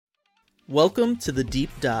Welcome to the Deep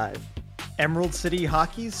Dive, Emerald City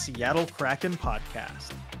Hockey's Seattle Kraken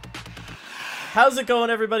podcast. How's it going,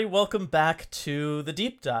 everybody? Welcome back to the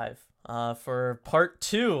Deep Dive for part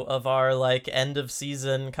 2 of our end of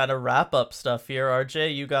season kind of wrap up stuff here.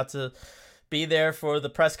 RJ, you got to be there for the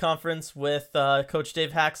press conference with Coach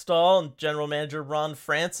Dave Hakstol and General Manager Ron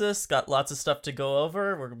Francis. Got lots of stuff to go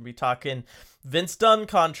over. We're going to be talking Vince Dunn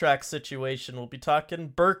contract situation. We'll be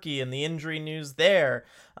talking Berkey and the injury news there.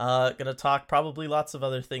 Going to talk probably lots of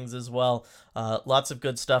other things as well. Lots of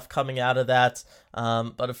good stuff coming out of that.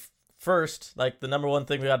 First, the number one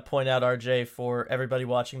thing we got to point out, RJ, for everybody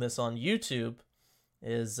watching this on YouTube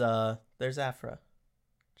is there's Afra.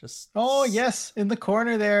 Yes, in the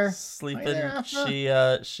corner there. Sleeping.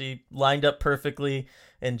 She lined up perfectly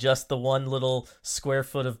in just the one little square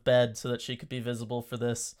foot of bed so that she could be visible for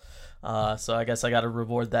this. So I guess I got to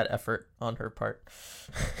reward that effort on her part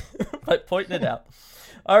by pointing it out.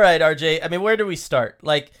 All right, RJ. I mean, where do we start?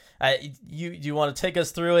 You want to take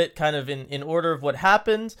us through it kind of in order of what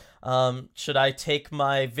happened? Should I take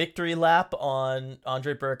my victory lap on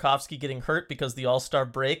Andre Burakovsky getting hurt because the All-Star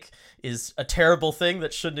break is a terrible thing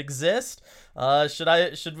that shouldn't exist? Should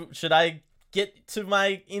I get to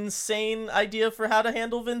my insane idea for how to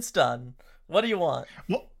handle Vince Dunn? What do you want?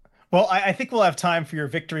 Well, I think we'll have time for your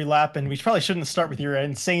victory lap, and we probably shouldn't start with your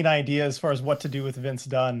insane idea as far as what to do with Vince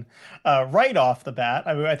Dunn right off the bat.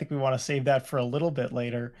 I think we want to save that for a little bit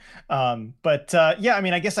later. I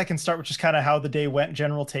guess I can start with just kind of how the day went,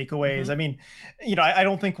 general takeaways. Mm-hmm. I mean, I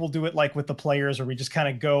don't think we'll do it like with the players where we just kind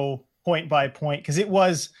of go point by point, because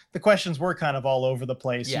the questions were kind of all over the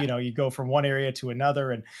place. Yeah. You go from one area to another.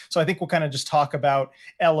 And so I think we'll kind of just talk about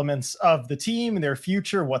elements of the team and their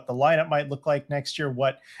future, what the lineup might look like next year,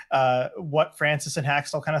 what Francis and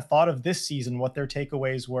Hakstol kind of thought of this season, what their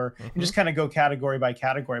takeaways were, and just kind of go category by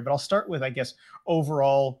category. But I'll start with, I guess,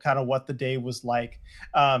 overall kind of what the day was like.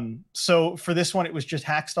 So for this one, it was just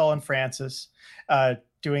Hakstol and Francis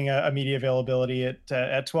doing a media availability at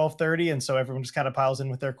 12:30, and so everyone just kind of piles in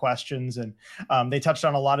with their questions, and they touched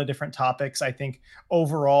on a lot of different topics. I think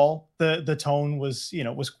overall the tone was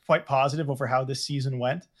quite positive over how this season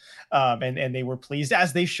went, and they were pleased,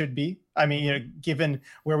 as they should be. I mean, given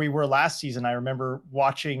where we were last season, I remember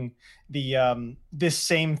watching the this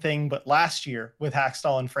same thing but last year with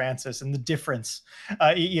Hakstol and Francis, and the difference,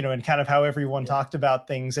 and kind of how everyone talked about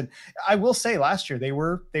things. And I will say, last year they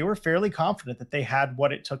were fairly confident that they had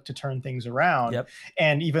what it took to turn things around. Yep.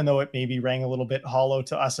 And even though it maybe rang a little bit hollow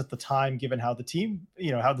to us at the time, given how the team,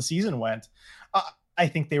 how the season went, I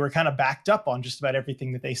think they were kind of backed up on just about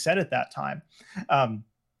everything that they said at that time.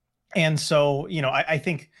 And so, I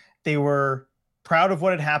think they were proud of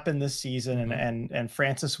what had happened this season, and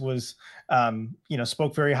Francis was,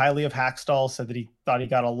 spoke very highly of Hakstol, said that he thought he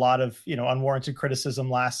got a lot of, unwarranted criticism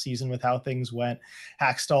last season with how things went.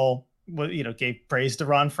 Hakstol, gave praise to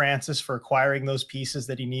Ron Francis for acquiring those pieces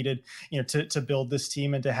that he needed, to build this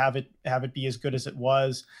team and to have it be as good as it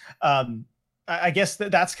was. I guess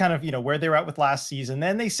that's kind of, where they were at with last season.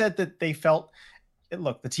 Then they said that they felt,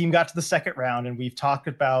 look, the team got to the second round, and we've talked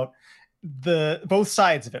about both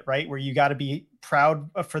sides of it, right? Where you got to be proud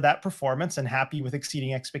for that performance and happy with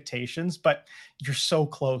exceeding expectations, but you're so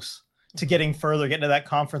close to getting to that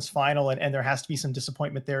conference final, and there has to be some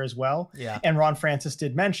disappointment there as well. Yeah. And Ron Francis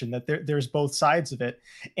did mention that there's both sides of it.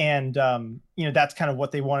 And, that's kind of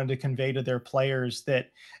what they wanted to convey to their players,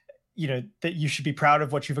 that you should be proud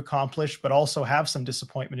of what you've accomplished, but also have some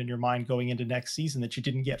disappointment in your mind going into next season that you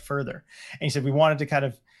didn't get further. And he said, we wanted to kind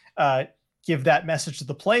of give that message to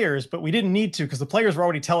the players, but we didn't need to, because the players were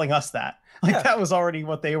already telling us that. That was already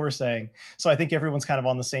what they were saying. So I think everyone's kind of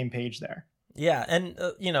on the same page there. Yeah, and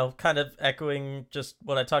kind of echoing just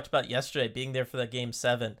what I talked about yesterday, being there for that Game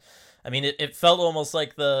 7. I mean, it felt almost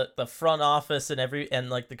like the front office and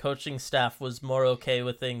the coaching staff was more okay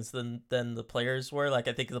with things than the players were. I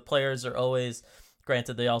think the players are always,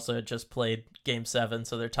 granted, they also had just played Game 7,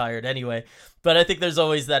 so they're tired anyway. But I think there's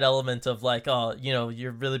always that element of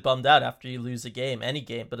you're really bummed out after you lose a game, any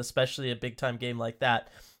game, but especially a big time game like that.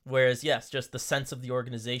 Whereas, yes, just the sense of the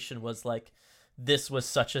organization was this was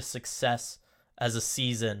such a success as a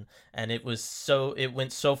season, and it went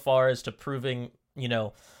so far as to proving,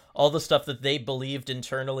 all the stuff that they believed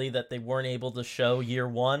internally that they weren't able to show year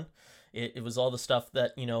one. It was all the stuff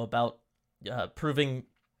that, about proving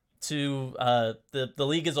to the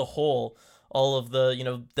league as a whole, all of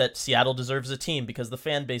the, that Seattle deserves a team because the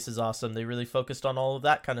fan base is awesome. They really focused on all of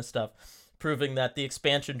that kind of stuff, proving that the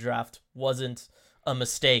expansion draft wasn't a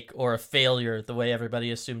mistake or a failure the way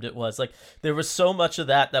everybody assumed it was. There was so much of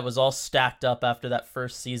that was all stacked up after that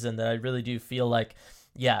first season that I really do feel like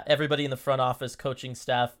yeah, everybody in the front office, coaching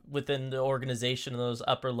staff, within the organization, and those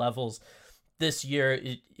upper levels, this year,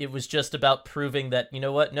 it was just about proving that, you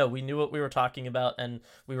know what? No, we knew what we were talking about, and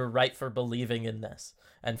we were right for believing in this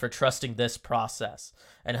and for trusting this process,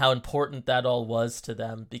 and how important that all was to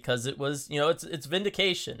them, because it was, it's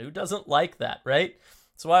vindication. Who doesn't like that, right?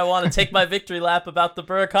 That's why I want to take my victory lap about the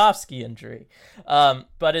Burakovsky injury.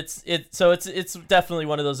 But it's definitely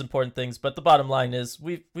one of those important things. But the bottom line is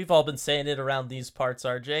we've all been saying it around these parts,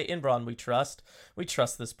 RJ. In Braun, we trust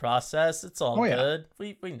this process. It's all good.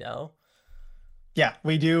 We know. Yeah,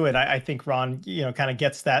 we do. And I think Ron, kind of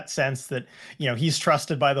gets that sense that, he's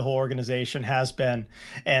trusted by the whole organization, has been.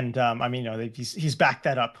 And he's backed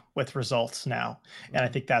that up with results now. And I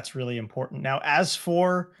think that's really important. Now, as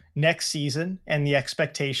for next season and the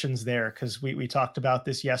expectations there, because we talked about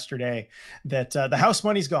this yesterday, that the house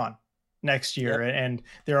money's gone next year. Yep. And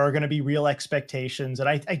there are going to be real expectations. And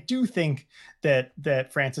I do think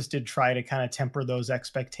that Francis did try to kind of temper those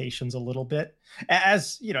expectations a little bit,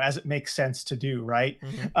 as it makes sense to do. Right.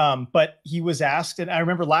 Mm-hmm. But he was asked, and I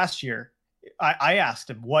remember last year, I asked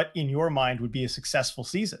him, what in your mind would be a successful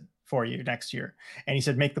season for you next year? And he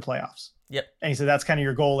said, make the playoffs. Yep. And he said, that's kind of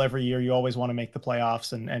your goal every year. You always want to make the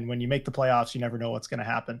playoffs. And when you make the playoffs, you never know what's going to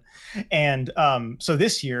happen. And so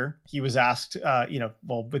this year he was asked,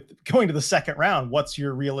 with going to the second round, what's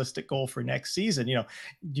your realistic goal for next season? Do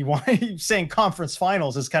you want, saying conference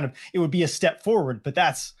finals is kind of, it would be a step forward, but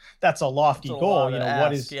that's a lofty goal.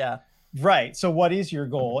 What is, right. So what is your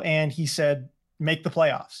goal? And he said, make the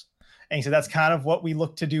playoffs. And he said, that's kind of what we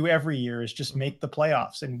look to do every year, is just make the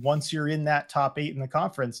playoffs. And once you're in that top 8 in the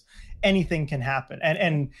conference, anything can happen.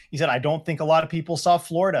 And he said, I don't think a lot of people saw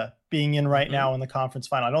Florida being in right now in the conference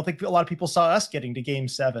final. I don't think a lot of people saw us getting to game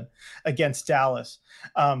 7 against Dallas.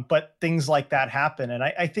 But things like that happen. And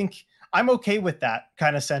I think I'm okay with that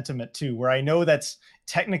kind of sentiment too, where I know that's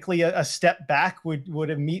technically a step back would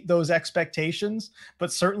meet those expectations,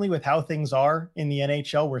 but certainly with how things are in the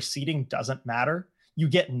NHL, where seeding doesn't matter, you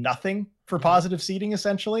get nothing for positive seeding,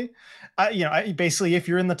 essentially. Basically, if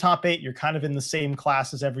you're in the top 8, you're kind of in the same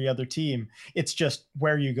class as every other team. It's just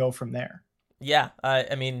where you go from there. Yeah,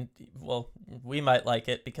 we might like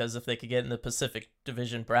it, because if they could get in the Pacific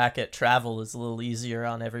Division bracket, travel is a little easier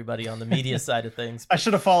on everybody on the media side of things. I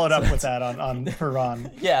should have followed up with that on for Ron.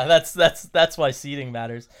 Yeah, that's why seeding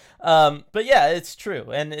matters. But yeah, it's true,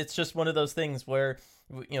 and it's just one of those things where,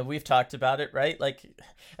 we've talked about it, right? Like,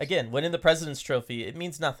 again, winning the President's Trophy, it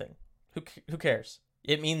means nothing. Who cares?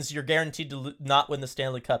 It means you're guaranteed to not win the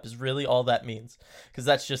Stanley Cup, is really all that means, because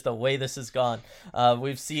that's just the way this has gone.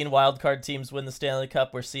 We've seen wildcard teams win the Stanley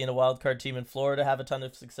Cup. We're seeing a wildcard team in Florida have a ton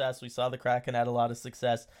of success. We saw the Kraken had a lot of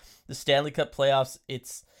success. The Stanley Cup playoffs,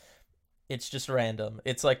 it's just random.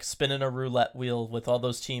 It's like spinning a roulette wheel with all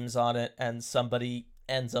those teams on it, and somebody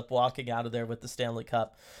ends up walking out of there with the Stanley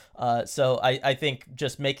Cup. So I think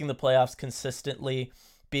just making the playoffs consistently,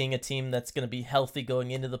 being a team that's going to be healthy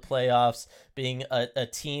going into the playoffs, being a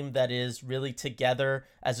team that is really together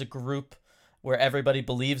as a group where everybody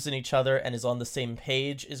believes in each other and is on the same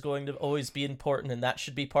page, is going to always be important, and that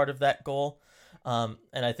should be part of that goal. And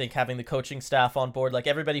I think having the coaching staff on board, like,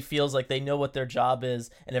 everybody feels like they know what their job is,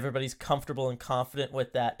 and everybody's comfortable and confident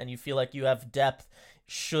with that, and you feel like you have depth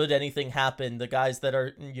should anything happen. The guys that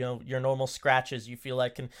are, your normal scratches, you feel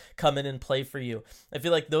like can come in and play for you. I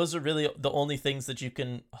feel like those are really the only things that you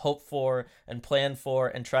can hope for and plan for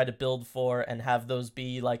and try to build for, and have those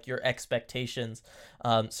be like your expectations.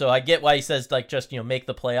 So I get why he says, like, just, make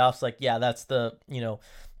the playoffs. Like, yeah, that's the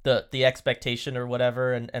expectation or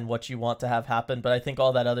whatever, and what you want to have happen. But I think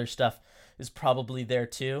all that other stuff is probably there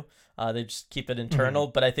too. They just keep it internal.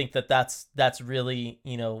 But I think that's really,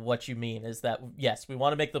 what you mean is that, yes, we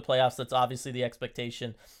want to make the playoffs. That's obviously the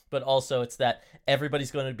expectation, but also it's that everybody's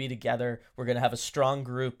going to be together. We're going to have a strong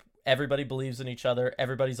group. Everybody believes in each other.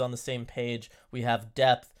 Everybody's on the same page. We have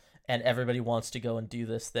depth, and everybody wants to go and do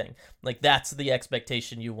this thing. Like, that's the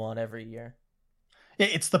expectation you want every year.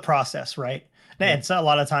 It's the process, right? And so a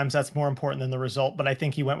lot of times that's more important than the result, but I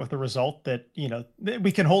think he went with the result that,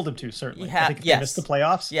 we can hold him to, certainly. I think if they miss the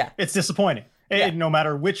playoffs, it's disappointing. No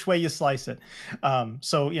matter which way you slice it.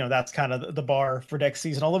 So, that's kind of the bar for next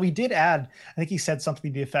season. Although he did add, I think he said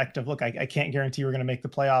something to the effect of, look, I can't guarantee we're going to make the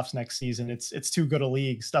playoffs next season. It's too good a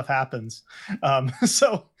league. Stuff happens.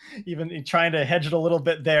 So even trying to hedge it a little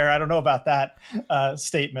bit there, I don't know about that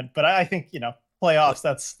statement, but I think, playoffs,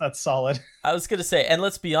 that's solid. I was gonna say, and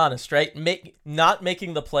let's be honest, right? Not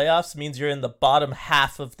making the playoffs means you're in the bottom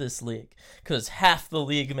half of this league, because half the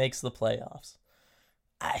league makes the playoffs.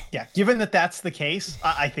 Yeah, given that that's the case,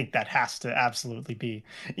 I think that has to absolutely be,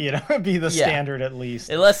 be the standard at least.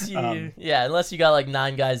 Unless you got like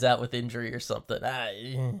 9 guys out with injury or something.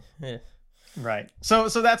 Right. So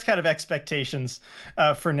that's kind of expectations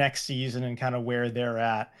for next season and kind of where they're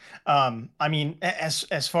at. I mean,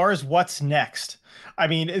 as far as what's next, I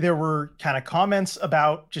mean, there were kind of comments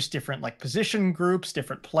about just different like position groups,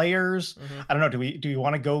 different players. Mm-hmm. I don't know. Do we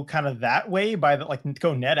want to go kind of that way by the like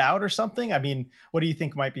go net out or something? I mean, what do you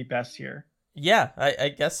think might be best here? Yeah, I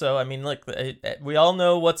guess so. I mean, look, we all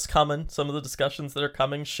know what's coming. Some of the discussions that are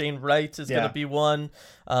coming. Shane Wright is going to be one.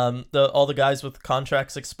 All the guys with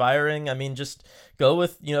contracts expiring. I mean, just go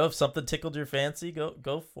with, if something tickled your fancy,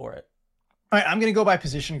 go for it. All right, I'm going to go by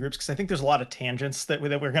position groups because I think there's a lot of tangents that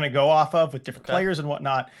we're going to go off of with different players and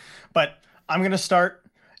whatnot. But I'm going to start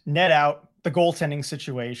net out the goaltending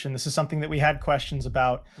situation. This is something that we had questions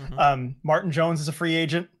about. Mm-hmm. Martin Jones is a free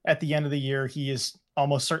agent at the end of the year. He is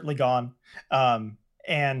almost certainly gone.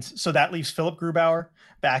 And so that leaves Philip Grubauer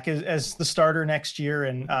back as the starter next year.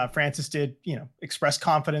 And Francis did, express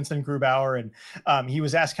confidence in Grubauer. And he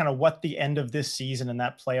was asked kind of what the end of this season and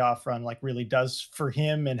that playoff run like really does for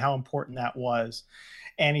him and how important that was.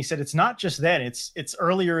 And he said, it's not just then, it's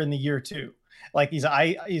earlier in the year too. Like he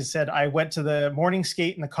said, I went to the morning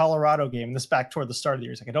skate in the Colorado game, and this back toward the start of the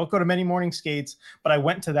year. He's like, I don't go to many morning skates, but I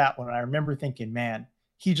went to that one. And I remember thinking, man,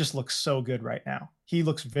 he just looks so good right now. He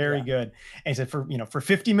looks very good. And he said for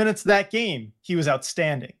 50 minutes of that game, he was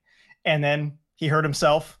outstanding. And then he hurt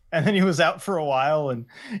himself and then he was out for a while. And,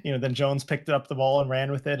 then Jones picked up the ball and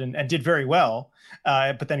ran with it and did very well.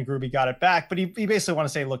 But then Gruby got it back. But he basically want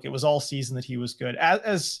to say, look, it was all season that he was good.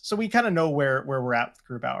 So we kind of know where we're at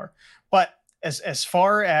with Grubauer. But as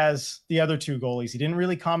far as the other 2 goalies, he didn't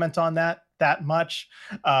really comment on that much.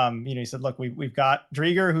 He said, look, we've got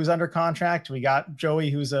Drieger who's under contract. We got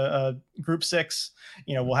Joey who's a group 6.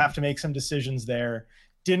 We'll have to make some decisions there.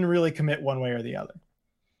 Didn't really commit one way or the other.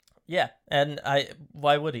 Yeah. And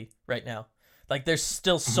why would he right now? Like there's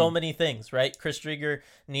still so many things, right? Chris Drieger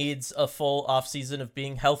needs a full off season of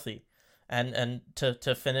being healthy. And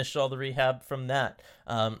to finish all the rehab from that.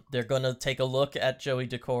 They're going to take a look at Joey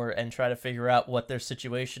Decor and try to figure out what their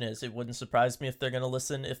situation is. It wouldn't surprise me if they're going to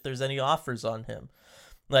listen if there's any offers on him.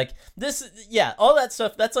 Like this, all that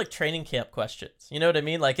stuff, that's like training camp questions. You know what I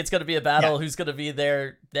mean? Like it's going to be a battle. Who's going to be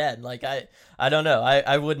there then? Like, I don't know.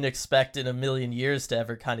 I wouldn't expect in a million years to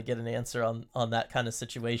ever kind of get an answer on that kind of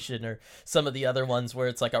situation or some of the other ones where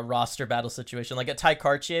it's like a roster battle situation, like a Ty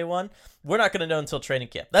Cartier one. We're not going to know until training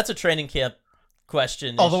camp. That's a training camp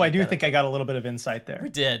question. Although I do think I got a little bit of insight there. We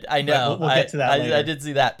did. I know. We'll get to that later. I did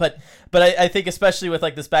see that. But I think especially with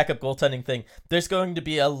like this backup goaltending thing, there's going to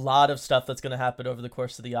be a lot of stuff that's going to happen over the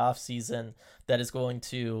course of the off season that is going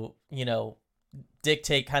to,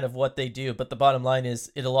 dictate kind of what they do. But the bottom line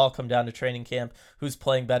is it'll all come down to training camp, who's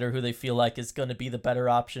playing better, who they feel like is going to be the better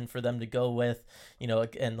option for them to go with,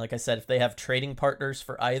 and like I said, if they have trading partners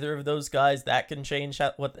for either of those guys, that can change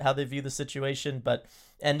how they view the situation. But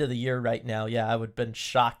end of the year right now, I would have been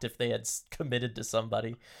shocked if they had committed to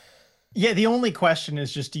somebody. Yeah, the only question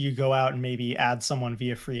is just, do you go out and maybe add someone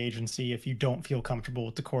via free agency if you don't feel comfortable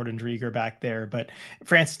with Decor and Drieger back there? But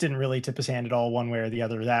Francis didn't really tip his hand at all one way or the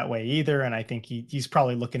other that way either. And I think he's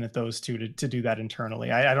probably looking at those two to do that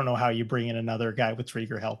internally. I don't know how you bring in another guy with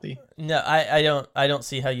Drieger healthy. No, I don't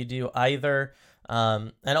see how you do either.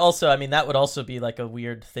 And also, I mean, that would also be like a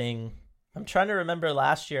weird thing. I'm trying to remember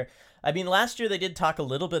last year. I mean, last year they did talk a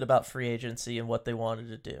little bit about free agency and what they wanted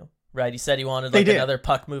to do. Right, he said he wanted like another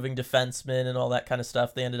puck-moving defenseman and all that kind of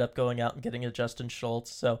stuff. They ended up going out and getting a Justin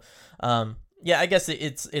Schultz. So, I guess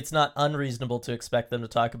it's not unreasonable to expect them to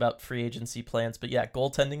talk about free agency plans. But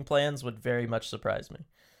goaltending plans would very much surprise me.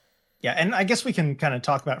 Yeah, and I guess we can kind of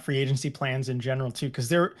talk about free agency plans in general too,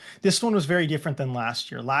 because this one was very different than last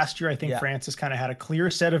year. Last year, I think Francis kind of had a clear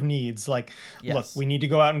set of needs. Like, look, we need to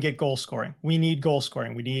go out and get goal scoring. We need goal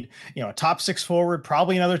scoring. We need, a top 6 forward,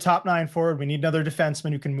 probably another top 9 forward. We need another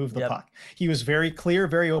defenseman who can move the puck. He was very clear,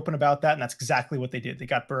 very open about that, and that's exactly what they did. They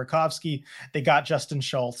got Burakovsky, they got Justin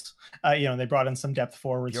Schultz, they brought in some depth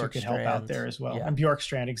forwards who could help out there as well. And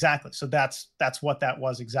Bjorkstrand, exactly. So that's what that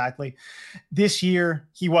was exactly. This year,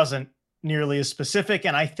 he wasn't nearly as specific.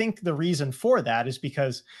 And I think the reason for that is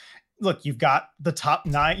because, look, you've got the top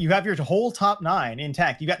 9, you have your whole top 9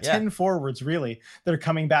 intact. You've got 10 forwards really that are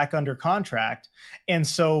coming back under contract. And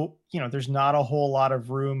so there's not a whole lot of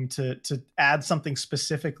room to add something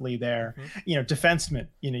specifically there. Defenseman,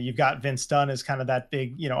 you've got Vince Dunn as kind of that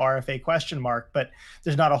big, RFA question mark, but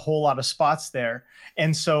there's not a whole lot of spots there.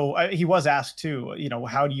 And so he was asked too,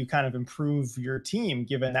 how do you kind of improve your team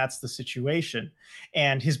given that's the situation?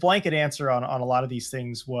 And his blanket answer on a lot of these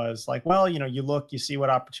things was like, well, you look, you see what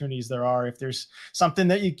opportunities there are. If there's something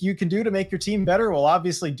that you can do to make your team better, we'll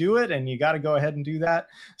obviously do it. And you got to go ahead and do that.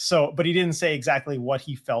 So, but he didn't say exactly what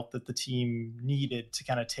he felt that the team needed to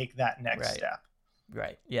kind of take that next step.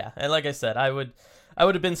 Right. Yeah. And like I said, I would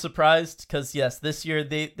have been surprised because yes, this year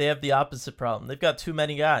they have the opposite problem. They've got too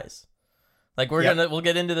many guys. Like we'll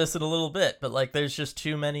get into this in a little bit, but like there's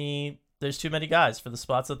too many guys for the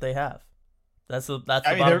spots that they have. That's the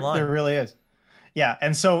bottom line. There really is. Yeah.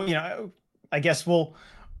 And so, I guess we'll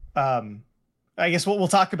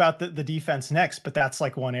talk about the defense next, but that's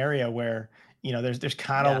like one area where, there's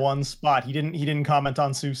kind of one spot. He didn't comment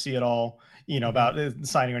on Susie at all, about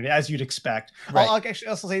signing, as you'd expect. Right.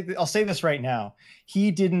 I'll say this right now.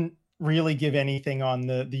 He didn't really give anything on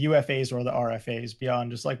the UFAs or the RFAs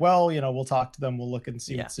beyond just like, well, we'll talk to them. We'll look and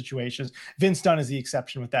see what situations. Vince Dunn is the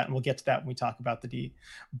exception with that. And we'll get to that when we talk about the D.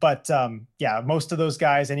 But most of those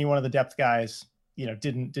guys, any one of the depth guys,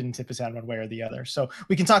 didn't tip his hand one way or the other. So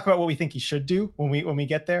we can talk about what we think he should do when we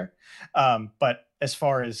get there. But as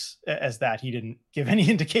far as that, he didn't give any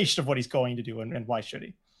indication of what he's going to do and why should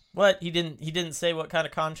he? What he didn't say what kind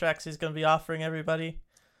of contracts he's going to be offering everybody.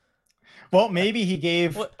 Well, maybe he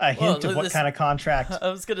gave a hint of what kind of contract. I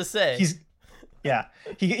was going to say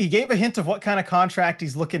he gave a hint of what kind of contract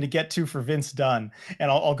he's looking to get to for Vince Dunn. And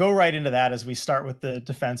I'll go right into that as we start with the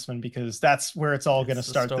defenseman, because that's where it's all going to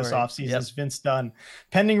start this offseason. Is Vince Dunn,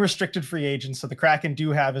 pending restricted free agent. So the Kraken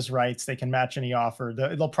do have his rights. They can match any offer.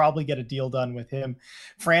 They'll probably get a deal done with him.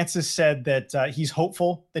 Francis said that he's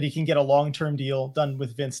hopeful that he can get a long-term deal done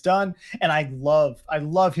with Vince Dunn. And I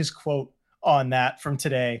love his quote on that from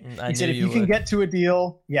today. He said, if you can get to a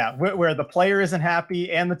deal, where the player isn't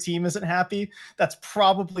happy and the team isn't happy, that's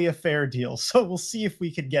probably a fair deal. So we'll see if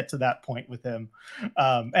we could get to that point with him.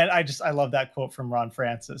 And I love that quote from Ron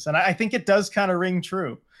Francis. And I think it does kind of ring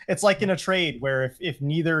true. It's like in a trade where if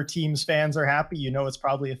neither team's fans are happy, it's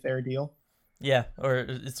probably a fair deal. Yeah, or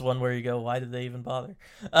it's one where you go, why did they even bother?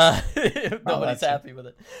 Nobody's happy with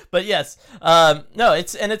it. But yes, no,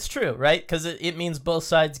 it's true, right? Because it means both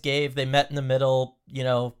sides gave, they met in the middle,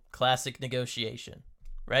 classic negotiation,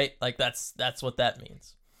 right? Like that's what that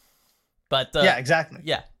means. But yeah, exactly.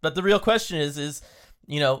 Yeah, but the real question is,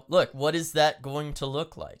 look, what is that going to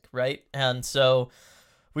look like, right? And so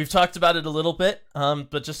we've talked about it a little bit,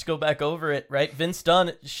 but just to go back over it, right? Vince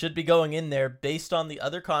Dunn should be going in there based on the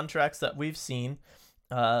other contracts that we've seen,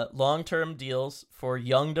 long-term deals for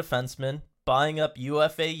young defensemen, buying up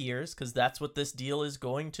UFA years, because that's what this deal is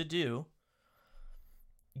going to do.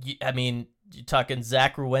 I mean, you're talking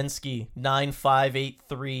Zach Rowensky,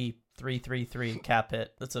 9.583, 333 cap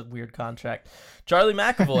hit. That's a weird contract. Charlie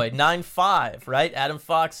McAvoy, 9.5, right? Adam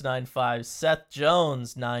Fox, 9.5. Seth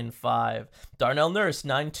Jones, 9.5. Darnell Nurse,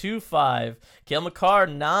 9.25. Cale Makar,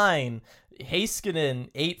 9.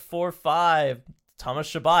 Heiskanen, 8.45. Thomas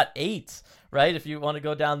Chabot, 8, right? If you want to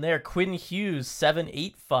go down there. Quinn Hughes,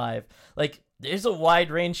 7.85. Like, there's a wide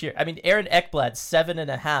range here. I mean, Aaron Ekblad,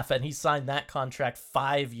 7.5, and he signed that contract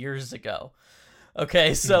 5 years ago.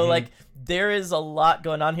 Okay, so like there is a lot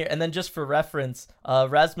going on here. And then just for reference,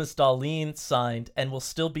 Rasmus Dahlin signed and will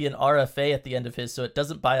still be an RFA at the end of his, so it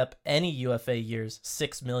doesn't buy up any UFA years,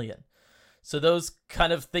 $6 million. So those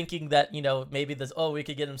kind of thinking that, maybe we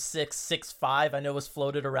could get him 6.5, I know was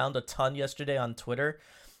floated around a ton yesterday on Twitter.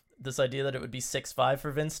 This idea that it would be 6.5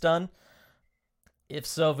 for Vince Dunn. If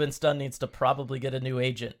so, Vince Dunn needs to probably get a new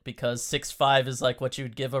agent, because 6.5 is like what you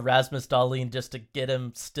would give a Rasmus Dahlin just to get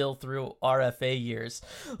him still through RFA years.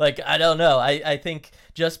 Like, I don't know. I think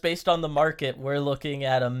just based on the market, we're looking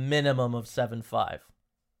at a minimum of 7.5.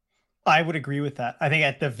 I would agree with that. I think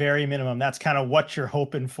at the very minimum, that's kind of what you're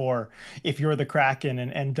hoping for if you're the Kraken,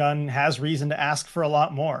 and Dunn has reason to ask for a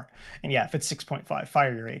lot more. And yeah, if it's 6.5,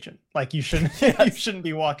 fire your agent. Like you shouldn't, you shouldn't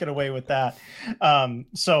be walking away with that.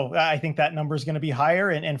 So I think that number is going to be higher,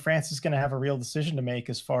 and France is going to have a real decision to make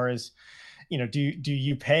as far as, do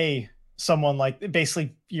you pay someone like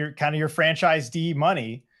basically your franchise D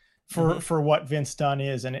money for what Vince Dunn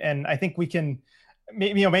is. And I think we can,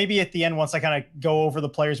 maybe at the end, once I kind of go over the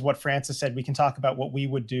players, what Francis said, we can talk about what we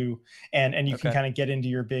would do, and you can kind of get into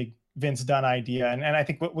your big Vince Dunn idea. And I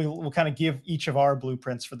think we'll kind of give each of our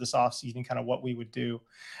blueprints for this offseason, kind of what we would do,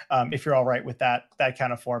 if you're all right with that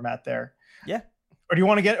kind of format there. Yeah. Or do you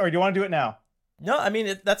want to do it now? No, I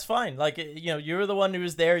mean, that's fine. Like, you're the one who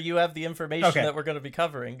was there. You have the information that we're going to be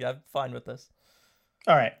covering. I'm fine with this.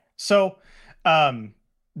 All right. So,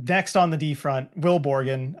 next on the D front, Will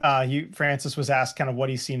Borgen. Francis was asked kind of what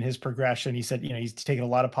he's seen his progression. He said, he's taken a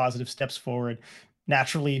lot of positive steps forward.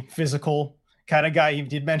 Naturally physical kind of guy. He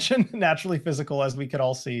did mention naturally physical, as we could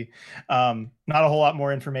all see. Not a whole lot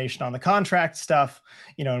more information on the contract stuff,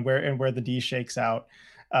 and where the D shakes out.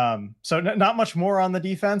 So not much more on the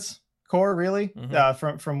defense core, really,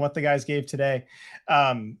 from what the guys gave today.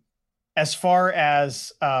 As far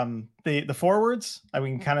as the forwards, we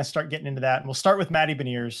can kind of start getting into that, and we'll start with Matty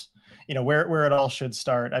Beniers. Where it all should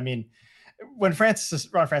start. I mean, when Ron Francis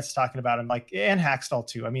is talking about him, and Hakstol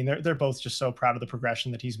too. I mean, they're both just so proud of the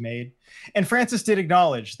progression that he's made. And Francis did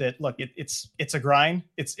acknowledge that. Look, it's a grind.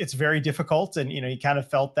 It's very difficult, and he kind of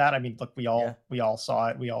felt that. I mean, look, we all saw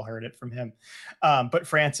it. We all heard it from him. But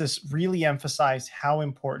Francis really emphasized how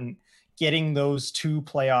important getting those 2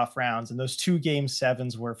 playoff rounds and those 2 game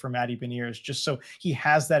 7s were for Matty Beniers, just so he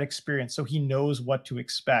has that experience, so he knows what to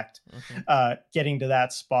expect getting to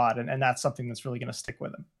that spot. And that's something that's really going to stick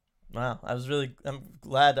with him. Wow. I'm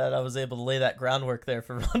glad that I was able to lay that groundwork there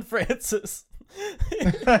for Ron Francis.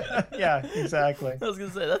 Yeah, exactly. I was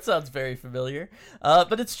going to say, that sounds very familiar.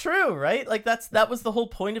 But it's true, right? Like that was the whole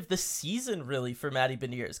point of this season really for Matty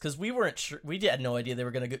Beniers, because we weren't sure. We had no idea they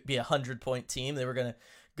were going to be a 100-point team. They were going to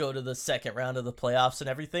go to the second round of the playoffs and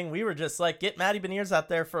everything. We were just like, get Matty Beniers out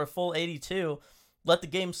there for a full 82, let the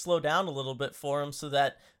game slow down a little bit for him, so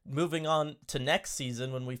that moving on to next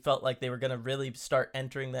season, when we felt like they were going to really start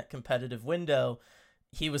entering that competitive window,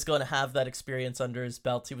 he was going to have that experience under his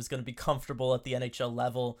belt. He was going to be comfortable at the NHL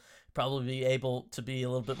level, probably be able to be a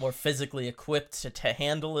little bit more physically equipped to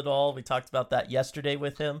handle it all. We talked about that yesterday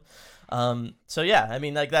with him. So yeah, I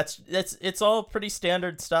mean, like it's all pretty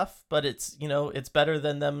standard stuff, but it's better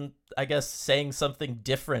than them, I guess, saying something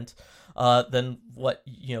different than what,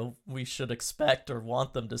 we should expect or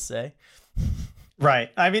want them to say.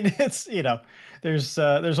 Right. I mean, it's, there's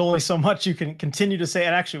only so much you can continue to say.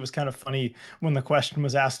 And actually, it was kind of funny when the question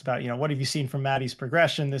was asked about, what have you seen from Matty's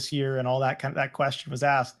progression this year, and all that question was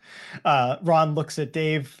asked. Ron looks at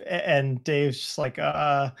Dave, and Dave's just like,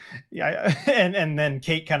 yeah. And then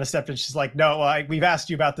Kate kind of stepped in. She's like, no, we've asked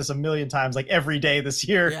you about this a million times, like every day this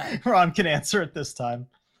year. Yeah. Ron can answer it this time.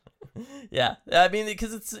 Yeah, I mean,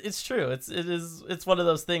 because it's true. It's one of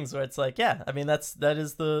those things where it's like, yeah, I mean, that's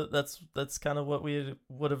kind of what we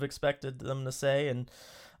would have expected them to say. And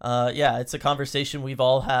yeah, it's a conversation we've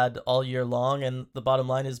all had all year long, and the bottom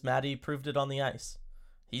line is Matty proved it on the ice.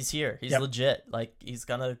 He's here. He's legit. Like, he's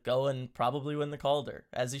gonna go and probably win the Calder,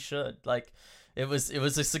 as he should. Like, it was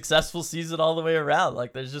a successful season all the way around.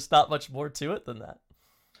 Like, there's just not much more to it than that.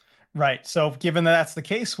 Right. So given that that's the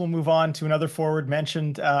case, we'll move on to another forward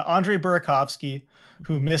mentioned, Andre Burakovsky,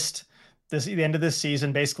 who missed the end of this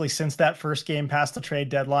season, basically since that first game past the trade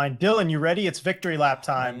deadline. Dylan, you ready? It's victory lap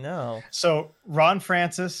time. I know. So Ron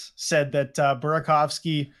Francis said that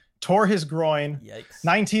Burakovsky tore his groin. Yikes.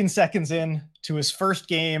 19 seconds in to his first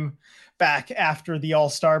game back after the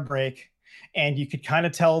All-Star break. And you could kind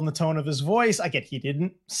of tell in the tone of his voice. Again, he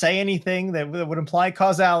didn't say anything that would imply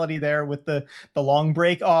causality there with the long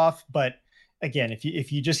break off. But again,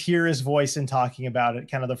 if you just hear his voice in talking about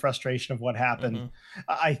it, kind of the frustration of what happened,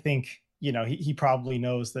 I think, he probably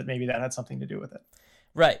knows that maybe that had something to do with it.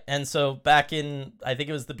 Right. And so back in, I think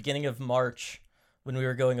it was the beginning of March when we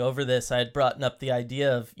were going over this, I had brought up the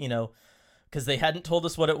idea of, because they hadn't told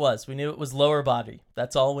us what it was. We knew it was lower body.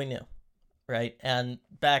 That's all we knew. Right. And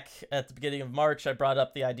back at the beginning of March, I brought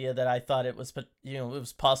up the idea that I thought it was, it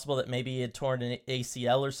was possible that maybe he had torn an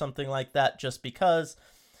ACL or something like that, just because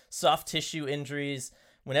soft tissue injuries,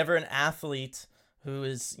 whenever an athlete who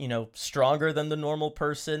is, stronger than the normal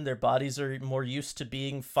person, their bodies are more used to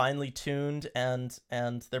being finely tuned, and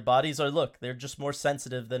their bodies they're just more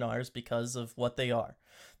sensitive than ours because of what they are.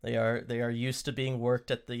 They are used to being worked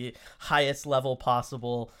at the highest level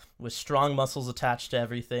possible with strong muscles attached to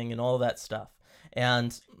everything and all that stuff.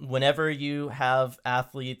 And whenever you have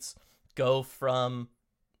athletes go from,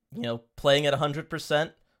 playing at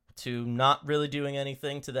 100% to not really doing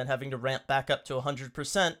anything to then having to ramp back up to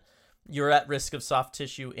 100%, you're at risk of soft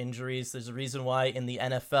tissue injuries. There's a reason why in the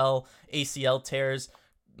NFL, ACL tears,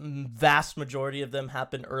 vast majority of them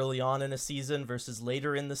happen early on in a season versus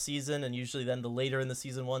later in the season, and usually then the later in the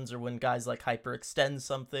season ones are when guys like hyperextend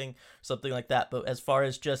something like that. But as far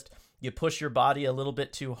as just you push your body a little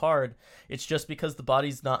bit too hard, it's just because the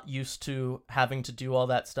body's not used to having to do all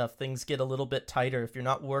that stuff. Things get a little bit tighter if you're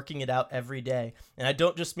not working it out every day. And I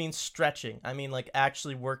don't just mean stretching. I mean like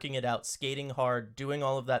actually working it out, skating hard, doing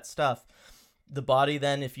all of that stuff. the body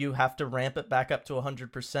then, if you have to ramp it back up to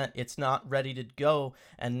 100%, it's not ready to go.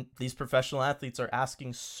 And these professional athletes are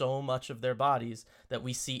asking so much of their bodies that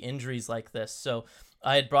we see injuries like this. So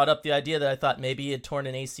I had brought up the idea that I thought maybe he had torn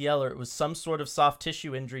an ACL or it was some sort of soft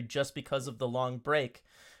tissue injury just because of the long break.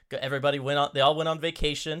 Everybody they all went on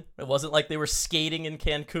vacation. It wasn't like they were skating in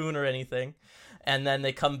Cancun or anything. And then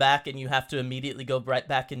they come back and you have to immediately go right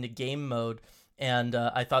back into game mode. And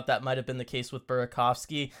I thought that might have been the case with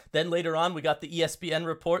Burakovsky. Then later on, we got the ESPN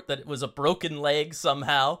report that it was a broken leg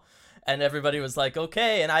somehow. And everybody was like,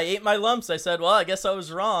 okay. And I ate my lumps. I said, well, I guess I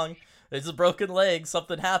was wrong. It's a broken leg.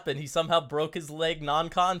 Something happened. He somehow broke his leg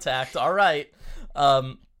non-contact. All right.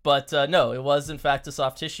 But no, it was in fact a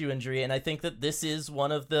soft tissue injury. And I think that this is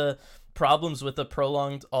one of the problems with a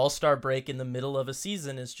prolonged all-star break in the middle of a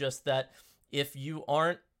season, is just that if you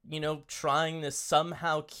aren't, trying to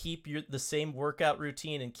somehow keep the same workout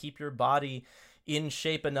routine and keep your body in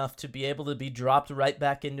shape enough to be able to be dropped right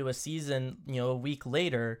back into a season, a week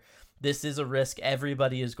later, this is a risk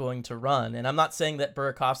everybody is going to run. And I'm not saying that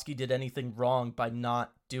Burakovsky did anything wrong by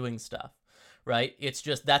not doing stuff. Right? It's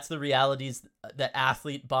just that's the realities that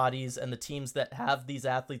athlete bodies and the teams that have these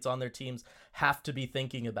athletes on their teams have to be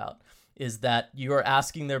thinking about, is that you are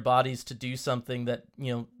asking their bodies to do something that,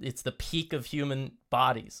 it's the peak of human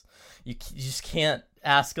bodies. You just can't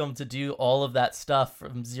ask them to do all of that stuff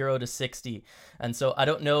from 0 to 60. And so I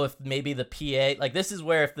don't know if maybe the PA, like this is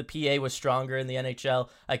where if the PA was stronger in the NHL,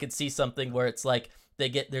 I could see something where it's like,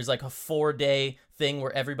 there's like a 4-day thing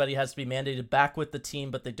where everybody has to be mandated back with the team,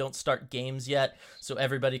 but they don't start games yet. So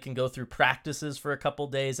everybody can go through practices for a couple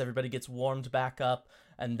days. Everybody gets warmed back up.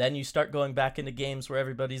 And then you start going back into games where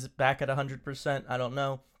everybody's back at 100%. I don't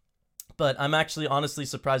know. But I'm actually honestly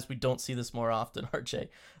surprised we don't see this more often, RJ,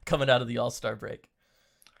 coming out of the All-Star break.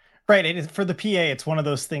 Right. It is, for the PA, it's one of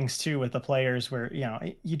those things too with the players where,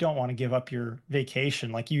 you don't want to give up your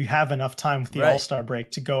vacation. Like you have enough time with the All-Star break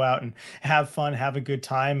to go out and have fun, have a good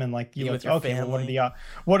time. And like, with your okay, family. well,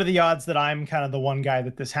 what are the odds that I'm kind of the one guy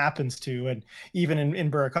that this happens to? And even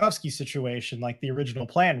in Burakovsky's situation, like the original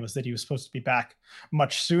plan was that he was supposed to be back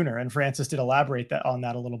much sooner. And Francis did elaborate on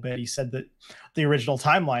that a little bit. He said that the original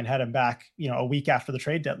timeline had him back, a week after the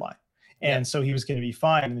trade deadline. And so he was going to be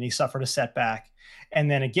fine. And then he suffered a setback. And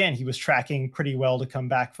then again, he was tracking pretty well to come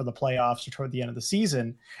back for the playoffs or toward the end of the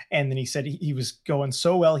season. And then he said he was going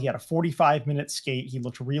so well. He had a 45-minute skate. He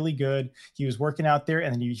looked really good. He was working out there.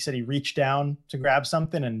 And then he said he reached down to grab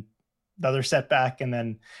something and another setback. And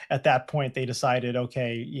then at that point, they decided,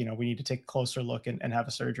 okay, we need to take a closer look and have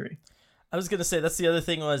a surgery. I was going to say that's the other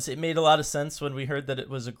thing, was it made a lot of sense when we heard that it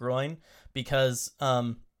was a groin because,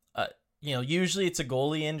 usually it's a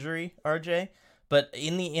goalie injury, RJ. But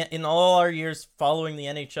in all our years following the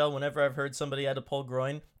NHL, whenever I've heard somebody had a pulled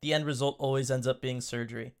groin, the end result always ends up being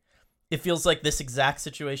surgery. It feels like this exact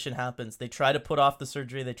situation happens. They try to put off the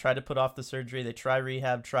surgery. They try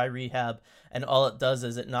rehab. And all it does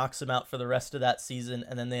is it knocks them out for the rest of that season.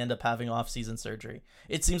 And then they end up having off-season surgery.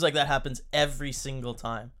 It seems like that happens every single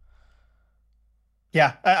time.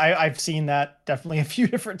 Yeah, I've seen that definitely a few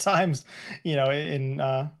different times, in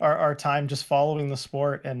our time just following the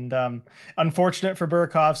sport. And unfortunate for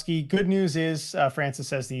Burakovsky. Good news is Francis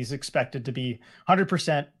says he's expected to be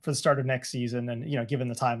 100% for the start of next season. And, given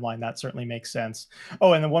the timeline, that certainly makes sense.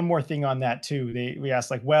 Oh, and then one more thing on that, too. We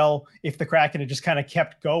asked, if the Kraken had just kind of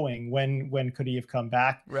kept going, when could he have come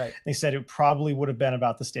back? Right. They said it probably would have been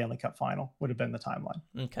about the Stanley Cup final, would have been the timeline.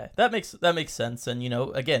 Okay, that makes sense. And,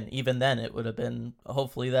 again, even then it would have been,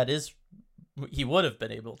 hopefully he would have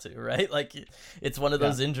been able to, right? Like it's one of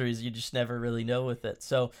those injuries you just never really know with it.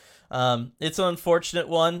 So it's an unfortunate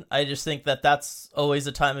one. I just think that that's always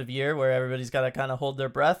a time of year where everybody's got to kind of hold their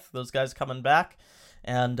breath, those guys coming back.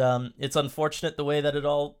 And it's unfortunate the way that it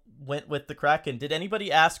all went with the Kraken. Did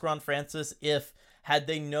anybody ask Ron Francis if, had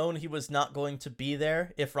they known he was not going to be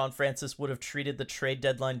there, if Ron Francis would have treated the trade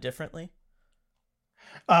deadline differently?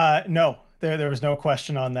 No, there was no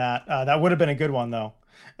question on that. That would have been a good one though.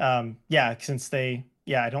 Since I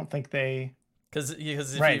don't think they, because he was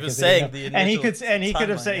saying the initial he could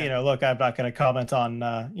have said, look, I'm not going to comment on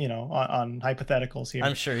on hypotheticals here.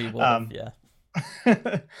 I'm sure he would have, yeah.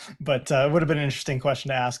 But it would have been an interesting question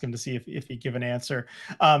to ask him to see if he'd give an answer.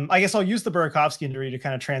 I guess I'll use the Burakovsky injury to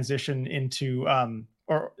kind of transition into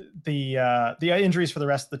or the injuries for the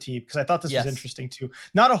rest of the team, because I thought this was Yes. interesting too.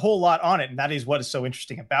 Not a whole lot on it, and that is what is so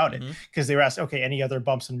interesting about it, Mhm. because they were asked, okay, any other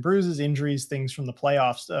bumps and bruises, injuries, things from the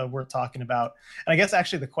playoffs we're talking about. And I guess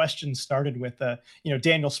actually the question started with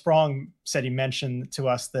Daniel Sprong said, he mentioned to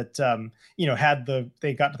us that had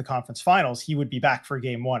they got to the conference finals, he would be back for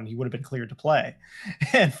game one. He would have been cleared to play.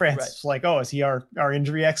 And Francis was like, oh, is he our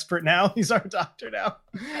injury expert now? He's our doctor now.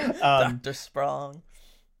 Dr. Sprong.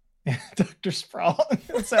 Dr. Sprawl.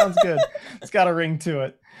 It sounds good. It's got a ring to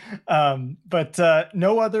it. But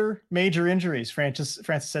no other major injuries. Francis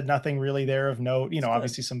said nothing really there of note.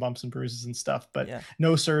 Obviously some bumps and bruises and stuff, but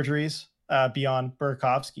no surgeries beyond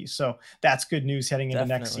Burakovsky. So that's good news heading into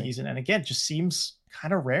next season. And again, just seems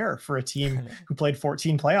kind of rare for a team who played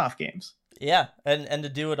 14 playoff games. Yeah, and to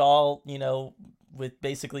do it all, with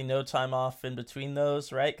basically no time off in between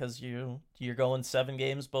those, right? Because you're going 7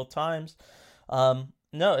 games both times.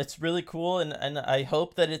 No, it's really cool, and I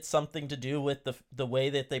hope that it's something to do with the way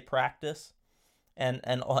that they practice, and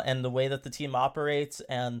the way that the team operates,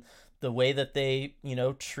 and the way that they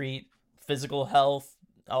treat physical health,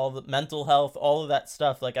 all the mental health, all of that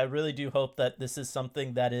stuff. Like, I really do hope that this is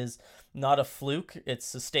something that is not a fluke. It's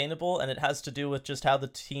sustainable, and it has to do with just how the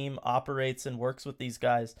team operates and works with these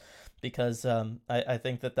guys, because I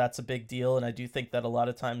think that that's a big deal, and I do think that a lot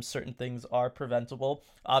of times certain ththings are preventable.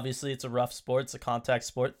 Obviously, it's a rough sport, it's a contact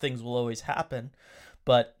sport, things will always happen,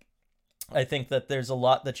 but I think that there's a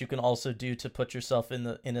lot that you can also do to put yourself in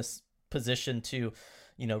a position to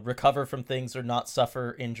recover from things or not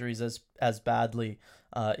suffer injuries as badly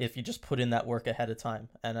if you just put in that work ahead of time.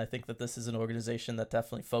 And I think that this is an organization that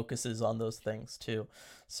definitely focuses on those things too.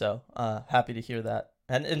 So happy to hear that.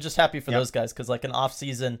 And just happy for those guys, because like an off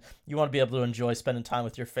season, you want to be able to enjoy spending time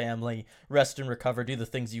with your family, rest and recover, do the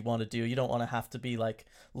things you want to do. You don't want to have to be like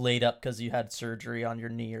laid up because you had surgery on your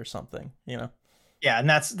knee or something, Yeah, and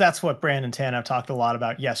that's what Brandon Tanev talked a lot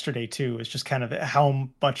about yesterday too, is just kind of how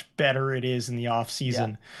much better it is in the off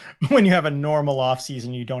season. Yeah. When you have a normal off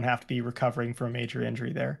season, you don't have to be recovering from a major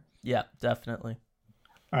injury there. Yeah, definitely.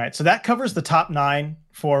 All right, so that covers the top 9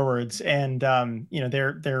 forwards, and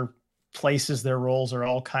their places, their roles are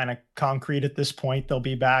all kind of concrete at this point. They'll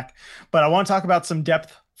be back, but I want to talk about some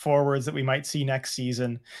depth forwards that we might see next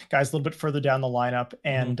season, guys a little bit further down the lineup,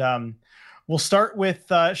 and we'll start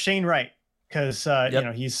with Shane Wright, because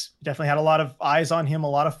he's definitely had a lot of eyes on him, a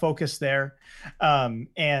lot of focus there,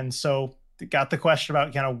 and so got the question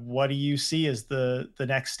about kind of what do you see as the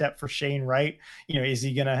next step for Shane Wright? Is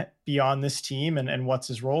he going to be on this team, and what's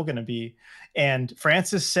his role going to be? And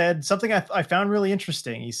Francis said something I found really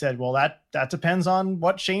interesting. He said, well, that depends on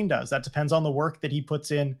what Shane does. That depends on the work that he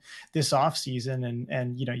puts in this off season,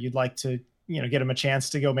 and you'd like to get him a chance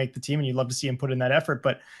to go make the team, and you'd love to see him put in that effort,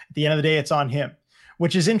 but at the end of the day, it's on him.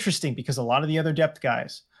 Which is interesting, because a lot of the other depth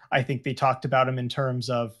guys, I think they talked about him in terms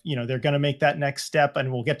of, they're going to make that next step,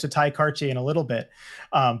 and we'll get to Ty Kartye in a little bit.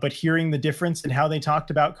 But hearing the difference in how they talked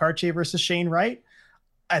about Kartye versus Shane Wright,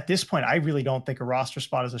 at this point, I really don't think a roster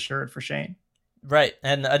spot is assured for Shane. Right.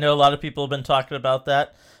 And I know a lot of people have been talking about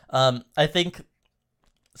that. I think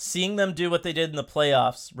seeing them do what they did in the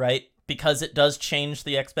playoffs, right? Because it does change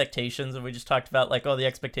the expectations. And we just talked about like, the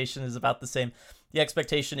expectation is about the same. The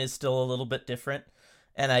expectation is still a little bit different.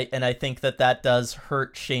 And I think that does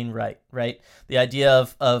hurt Shane Wright, right? The idea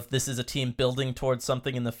of this is a team building towards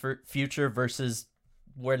something in the future versus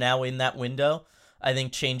we're now in that window, I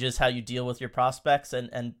think changes how you deal with your prospects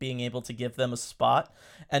and being able to give them a spot.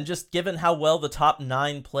 And just given how well the top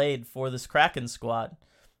 9 played for this Kraken squad,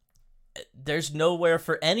 there's nowhere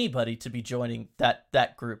for anybody to be joining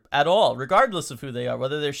that group at all, regardless of who they are,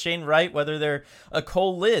 whether they're Shane Wright, whether they're a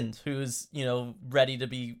Cole Lind, who's, ready to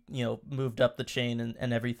be, moved up the chain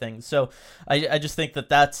and everything. So I just think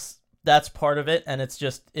that's part of it. And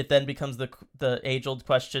it then becomes the age old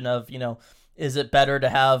question of, is it better to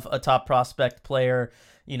have a top prospect player,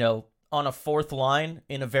 on a fourth line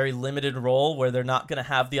in a very limited role where they're not going to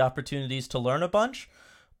have the opportunities to learn a bunch,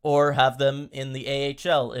 or have them in the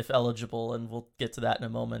AHL if eligible, and we'll get to that in a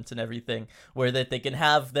moment and everything, where that they can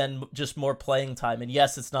have then just more playing time. And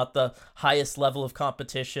yes, it's not the highest level of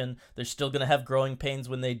competition. They're still going to have growing pains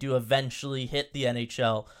when they do eventually hit the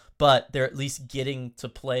NHL, but they're at least getting to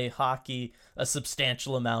play hockey a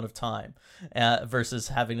substantial amount of time versus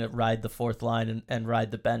having to ride the fourth line and ride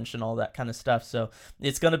the bench and all that kind of stuff. So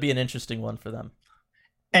it's going to be an interesting one for them.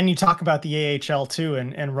 And you talk about the AHL too,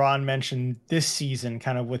 and Ron mentioned this season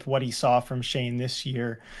kind of with what he saw from Shane this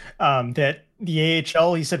year, that the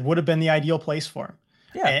AHL, he said, would have been the ideal place for him,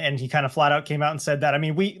 Yeah. And he kind of flat out came out and said that. I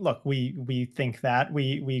mean, we think that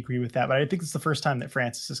we agree with that, but I think it's the first time that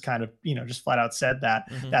Francis has kind of, just flat out said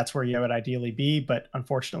that that's where you would ideally be. But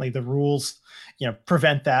unfortunately the rules,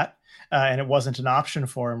 prevent that. And it wasn't an option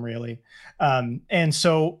for him really. And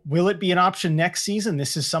so will it be an option next season?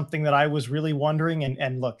 This is something that I was really wondering.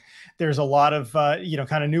 And look, there's a lot of,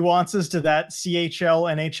 kind of nuances to that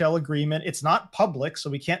CHL NHL agreement. It's not public, so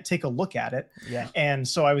we can't take a look at it. Yeah. And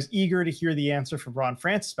so I was eager to hear the answer from Ron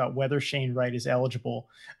Francis about whether Shane Wright is eligible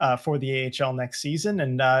for the AHL next season.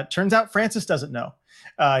 And turns out Francis doesn't know.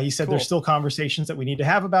 He said There's still conversations that we need to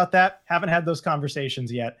have about that. Haven't had those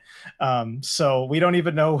conversations yet. So we don't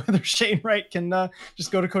even know whether Shane Wright can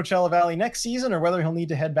just go to Coachella Valley next season or whether he'll need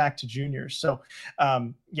to head back to juniors. So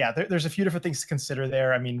there's a few different things to consider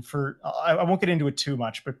there. I mean, I won't get into it too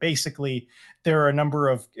much, but basically there are a number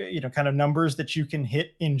of, kind of numbers that you can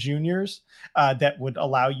hit in juniors that would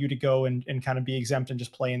allow you to go and kind of be exempt and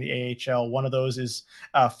just play in the AHL. One of those is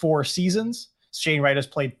 4 seasons. Shane Wright has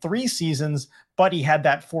played 3 seasons, but he had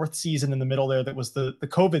that 4th season in the middle there that was the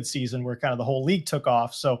COVID season where kind of the whole league took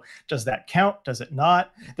off. So does that count? Does it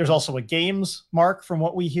not? There's also a games mark from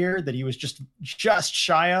what we hear that he was just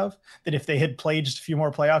shy of, that if they had played just a few more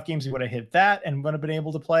playoff games, he would have hit that and would have been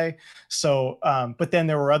able to play. So, but then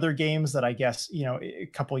there were other games that I guess, a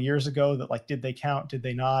couple of years ago that like, did they count? Did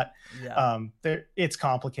they not? Yeah. It's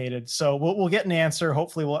complicated. So we'll get an answer.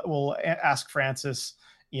 Hopefully we'll ask Francis,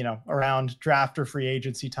 around draft or free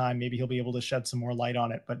agency time. Maybe he'll be able to shed some more light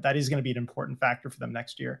on it, but that is going to be an important factor for them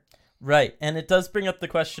next year. Right. And it does bring up the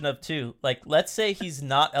question of too, like, let's say he's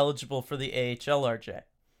not eligible for the AHL, RJ.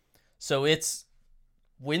 So it's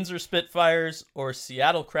Windsor Spitfires or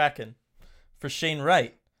Seattle Kraken for Shane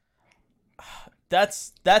Wright.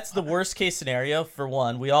 That's the worst case scenario for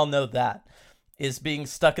one. We all know that is being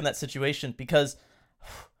stuck in that situation because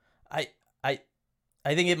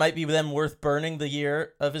I think it might be them worth burning the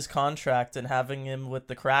year of his contract and having him with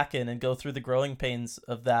the Kraken and go through the growing pains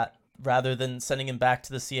of that rather than sending him back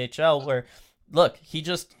to the CHL where, look,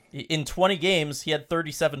 in 20 games, he had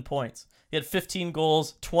 37 points. He had 15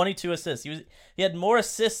 goals, 22 assists. He had more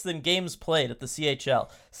assists than games played at the CHL.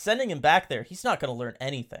 Sending him back there, he's not going to learn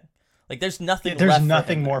anything. Like, there's nothing left. There's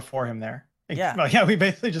nothing more for him there. Yeah. Well, yeah, we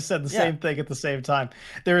basically just said the same thing at the same time.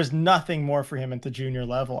 There is nothing more for him at the junior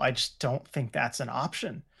level. I just don't think that's an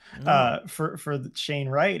option for Shane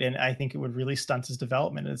Wright, and I think it would really stunt his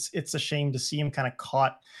development. It's a shame to see him kind of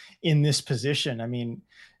caught in this position. I mean,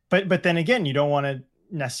 but then again, you don't want to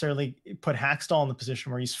necessarily put Hakstol in the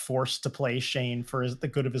position where he's forced to play Shane for the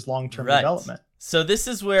good of his long-term development. So this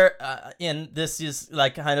is where, and this is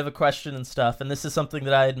like kind of a question and stuff, and this is something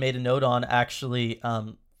that I had made a note on actually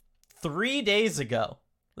 3 days ago.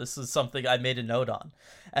 This is something I made a note on.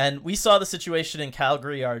 And we saw the situation in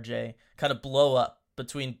Calgary, RJ, kind of blow up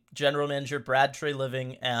between general manager Brad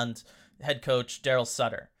Treliving and head coach Daryl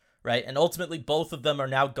Sutter, right? And ultimately, both of them are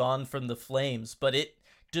now gone from the Flames, but it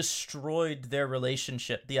destroyed their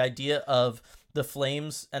relationship. The idea of the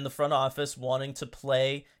Flames and the front office wanting to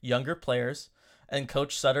play younger players and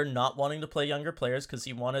Coach Sutter not wanting to play younger players because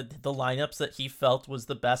he wanted the lineups that he felt was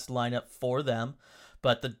the best lineup for them.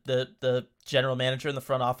 But the general manager in the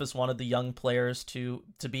front office wanted the young players to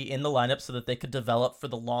be in the lineup so that they could develop for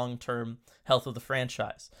the long-term health of the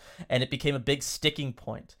franchise. And it became a big sticking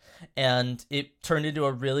point. And it turned into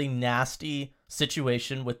a really nasty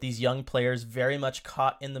situation with these young players very much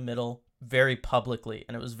caught in the middle very publicly.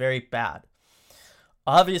 And it was very bad.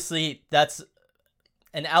 Obviously, that's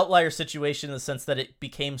an outlier situation in the sense that it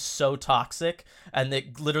became so toxic and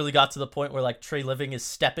it literally got to the point where like Treliving is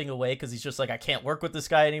stepping away because he's just like, I can't work with this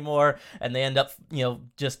guy anymore. And they end up,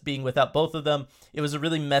 just being without both of them. It was a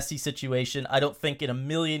really messy situation. I don't think in a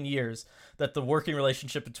million years that the working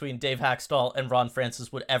relationship between Dave Hakstol and Ron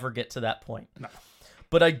Francis would ever get to that point. No.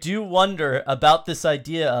 But I do wonder about this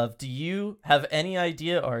idea of, do you have any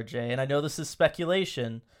idea, RJ, and I know this is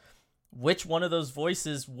speculation, which one of those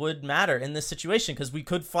voices would matter in this situation? Because we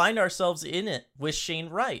could find ourselves in it with Shane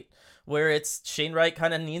Wright, where it's Shane Wright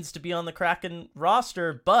kind of needs to be on the Kraken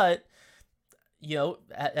roster, but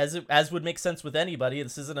as would make sense with anybody,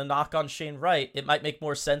 this isn't a knock on Shane Wright. It might make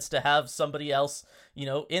more sense to have somebody else,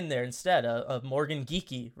 in there instead, a Morgan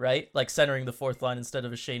Geekie, right? Like centering the fourth line instead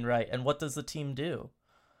of a Shane Wright. And what does the team do?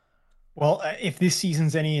 Well, if this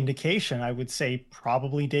season's any indication, I would say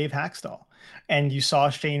probably Dave Hakstol. And you saw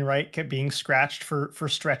Shane Wright kept being scratched for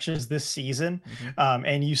stretches this season. Mm-hmm.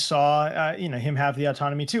 And you saw, him have the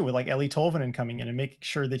autonomy too, with like Eli Tolvanen coming in and making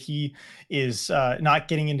sure that he is not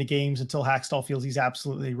getting into games until Hakstol feels he's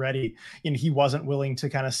absolutely ready. He wasn't willing to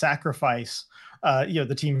kind of sacrifice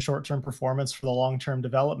the team's short-term performance for the long-term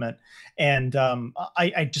development. And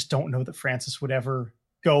I just don't know that Francis would ever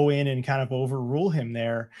go in and kind of overrule him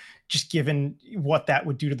there, just given what that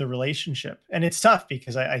would do to the relationship. And it's tough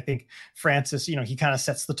because I think Francis, he kind of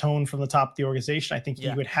sets the tone from the top of the organization. I think he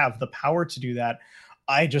would have the power to do that.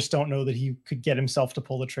 I just don't know that he could get himself to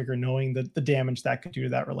pull the trigger, knowing that the damage that could do to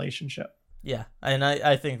that relationship. Yeah, and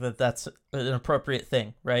I think that that's an appropriate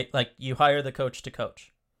thing, right? Like, you hire the coach to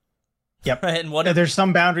coach. Yep. Right? And there's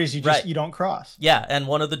some boundaries you don't cross. Yeah, and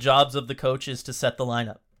one of the jobs of the coach is to set the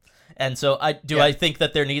lineup. And so I think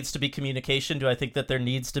that there needs to be communication? Do I think that there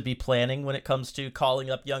needs to be planning when it comes to calling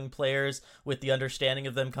up young players with the understanding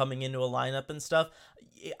of them coming into a lineup and stuff?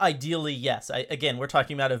 Ideally, yes. Again, we're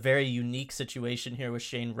talking about a very unique situation here with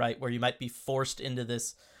Shane Wright, where you might be forced into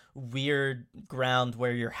this weird ground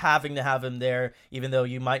where you're having to have him there, even though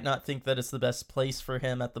you might not think that it's the best place for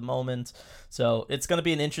him at the moment. So it's going to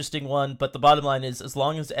be an interesting one. But the bottom line is, as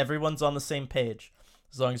long as everyone's on the same page,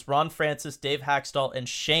 as long as Ron Francis, Dave Hakstol, and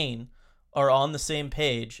Shane are on the same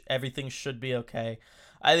page, everything should be okay.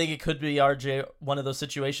 I think it could be RJ one of those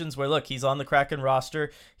situations where, look, he's on the Kraken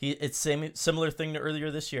roster. It's similar thing to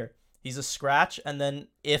earlier this year. He's a scratch, and then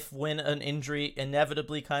when an injury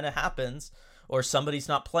inevitably kind of happens, or somebody's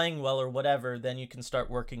not playing well or whatever, then you can start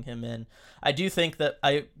working him in. I do think that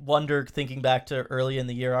I wonder, thinking back to early in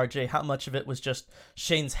the year, RJ, how much of it was just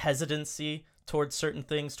Shane's hesitancy towards certain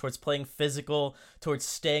things, towards playing physical, towards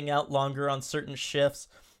staying out longer on certain shifts.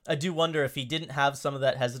 I do wonder if he didn't have some of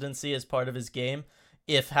that hesitancy as part of his game,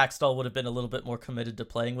 if Hakstol would have been a little bit more committed to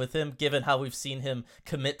playing with him, given how we've seen him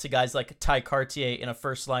commit to guys like Ty Cartier in a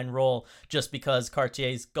first-line role just because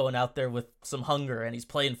Cartier's going out there with some hunger and he's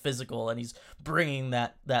playing physical and he's bringing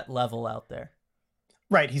that level out there.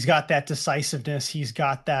 Right. He's got that decisiveness. He's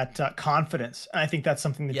got that confidence. And I think that's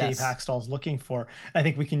something that Dave Hakstol is looking for. I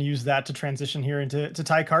think we can use that to transition here into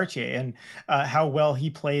Ty Cartier and how well he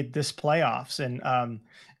played this playoffs. And,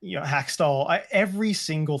 Hakstol, every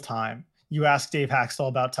single time you ask Dave Hakstol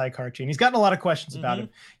about Ty Cartier, and he's gotten a lot of questions about him,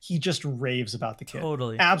 he just raves about the kid.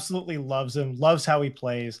 Totally. Absolutely loves him, loves how he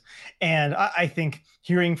plays. And I think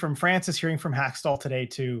hearing from Francis, hearing from Hakstol today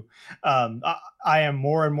too, I am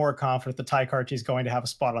more and more confident that Ty Cartier is going to have a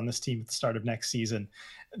spot on this team at the start of next season.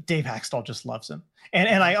 Dave Hakstol just loves him.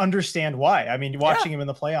 And I understand why. I mean, watching him in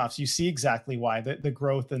the playoffs, you see exactly why, the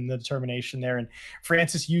growth and the determination there. And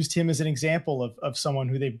Francis used him as an example of someone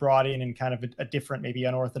who they brought in kind of a different, maybe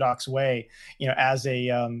unorthodox way, as as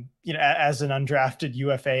an undrafted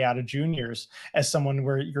UFA out of juniors, as someone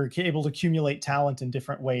where you're able to accumulate talent in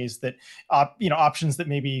different ways that, options that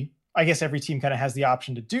maybe, I guess every team kind of has the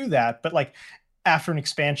option to do that, but like, after an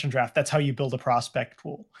expansion draft, that's how you build a prospect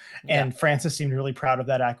pool. And Francis seemed really proud of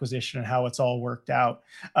that acquisition and how it's all worked out.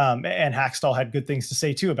 And Hakstol had good things to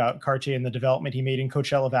say too about Cartier and the development he made in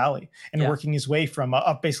Coachella Valley and working his way from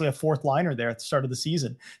basically a fourth liner there at the start of the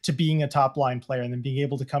season to being a top line player and then being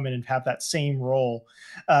able to come in and have that same role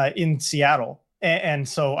in Seattle. And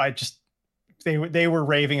so they were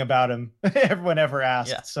raving about him whenever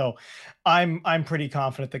asked. So I'm pretty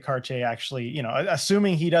confident that Cartier actually,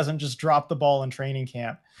 assuming he doesn't just drop the ball in training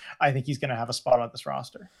camp, I think he's going to have a spot on this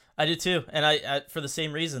roster. I do too. And I for the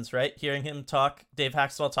same reasons, right? Hearing him talk, Dave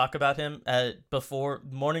Hakstol talk about him before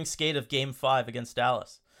morning skate of Game 5 against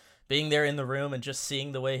Dallas, being there in the room and just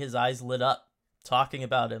seeing the way his eyes lit up, talking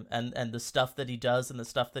about him and the stuff that he does and the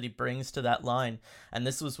stuff that he brings to that line. And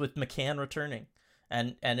this was with McCann returning.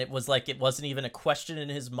 And it was like, it wasn't even a question in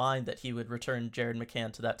his mind that he would return Jared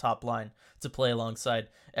McCann to that top line to play alongside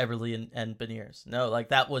Eberle and Beniers. No, like,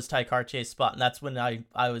 that was Ty Cartier's spot. And that's when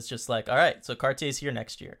I was just like, all right, so Cartier's here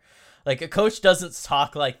next year. Like, a coach doesn't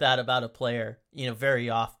talk like that about a player, very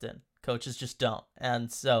often. Coaches just don't. And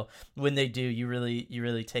so when they do, you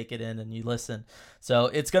really take it in and you listen. So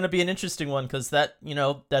it's going to be an interesting one because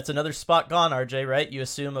that's another spot gone, RJ, right? You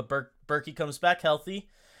assume a Berkey comes back healthy.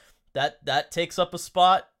 That takes up a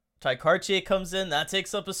spot. Ty Cartier comes in. That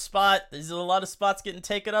takes up a spot. There's a lot of spots getting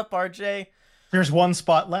taken up, RJ. There's one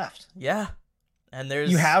spot left. Yeah. And there's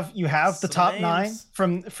you have the top names.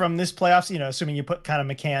 9 from this playoffs, assuming you put kind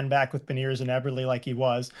of McCann back with Beniers and Eberle like he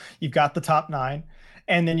was. You've got the top 9.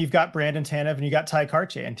 And then you've got Brandon Tanev and you got Ty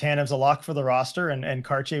Cartier. And Tanev's a lock for the roster, and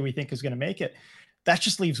Cartier we think is going to make it. That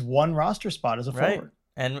just leaves one roster spot as a forward.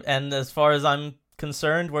 And as far as I'm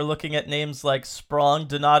concerned, we're looking at names like Sprong,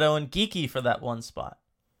 Donato, and Geeky for that one spot.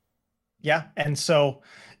 Yeah, and so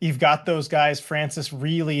you've got those guys. Francis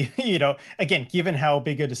really, again, given how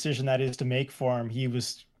big a decision that is to make for him, he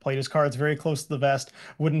played his cards very close to the vest,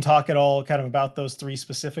 wouldn't talk at all kind of about those 3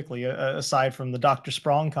 specifically, aside from the Dr.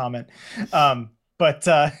 Sprong comment. But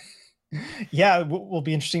Yeah, will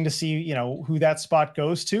be interesting to see, who that spot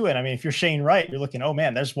goes to. And I mean, if you're Shane Wright, you're looking, oh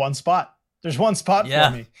man, there's one spot. There's one spot for Yeah.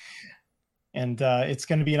 me. And it's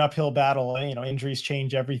going to be an uphill battle. Injuries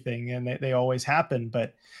change everything, and they always happen.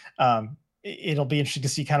 But it'll be interesting to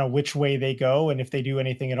see kind of which way they go and if they do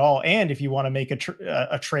anything at all. And if you want to make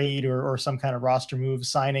a trade or some kind of roster move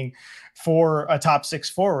signing for a top 6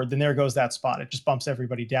 forward, then there goes that spot. It just bumps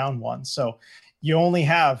everybody down one. So you only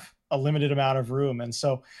have a limited amount of room. And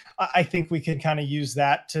so I think we can kind of use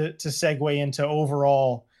that to segue into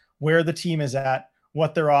overall where the team is at,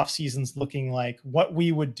 what their off season's looking like, what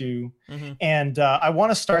we would do. Mm-hmm. And I want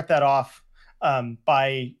to start that off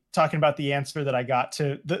by talking about the answer that I got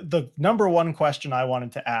to the number one question I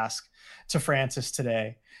wanted to ask to Francis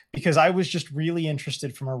today, because I was just really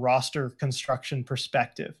interested from a roster construction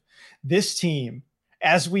perspective. This team,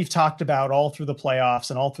 as we've talked about all through the playoffs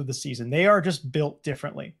and all through the season, they are just built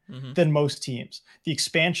differently than most teams. The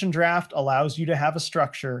expansion draft allows you to have a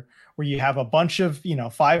structure where you have a bunch of,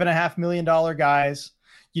 $5.5 million guys.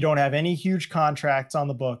 You don't have any huge contracts on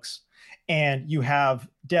the books, and you have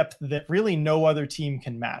depth that really no other team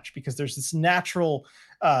can match, because there's this natural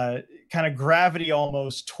kind of gravity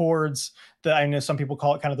almost towards I know some people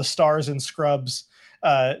call it kind of the stars and scrubs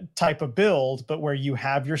type of build, but where you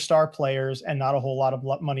have your star players and not a whole lot of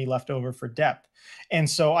money left over for depth. And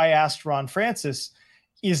so I asked Ron Francis,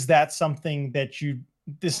 is that something that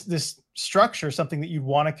this structure, something that you'd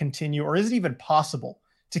want to continue, or is it even possible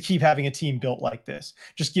to keep having a team built like this,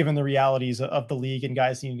 just given the realities of the league and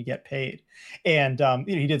guys needing to get paid? And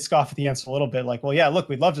he did scoff at the answer a little bit, like, well, yeah, look,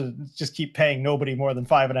 we'd love to just keep paying nobody more than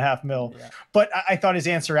 $5.5 million. Yeah. But I thought his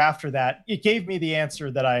answer after that, it gave me the answer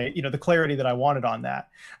that the clarity that I wanted on that,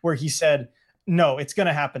 where he said, no, it's going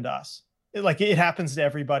to happen to us. It happens to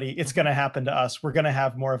everybody. It's going to happen to us. We're going to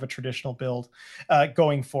have more of a traditional build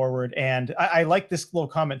going forward. And I like this little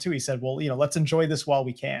comment too. He said, well, let's enjoy this while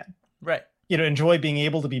we can. Right. Enjoy being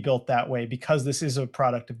able to be built that way, because this is a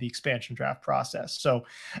product of the expansion draft process. So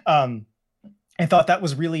I thought that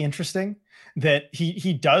was really interesting that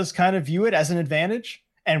he does kind of view it as an advantage.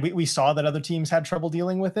 And we saw that other teams had trouble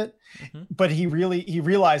dealing with it, but he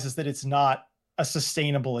realizes that it's not a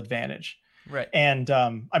sustainable advantage. Right. And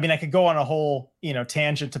I mean, I could go on a whole,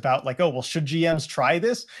 tangent about like, oh, well, should GMs try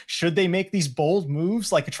this? Should they make these bold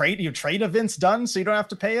moves, like a trade events done so you don't have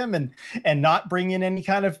to pay them, and not bring in any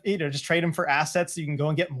kind of, just trade them for assets so you can go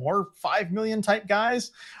and get more 5 million type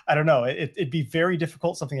guys? I don't know. It'd be very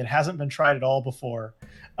difficult, something that hasn't been tried at all before.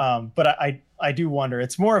 But I do wonder.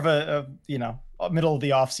 It's more of a middle of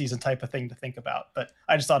the off season type of thing to think about. But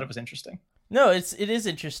I just thought it was interesting. No, it is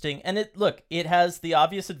interesting. And it has the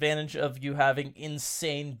obvious advantage of you having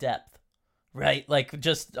insane depth, right? Like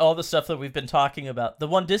just all the stuff that we've been talking about. The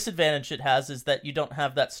one disadvantage it has is that you don't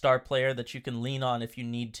have that star player that you can lean on if you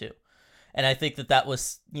need to. And I think that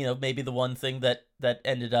was, maybe the one thing that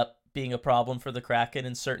ended up being a problem for the Kraken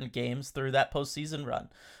in certain games through that postseason run,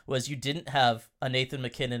 was you didn't have a Nathan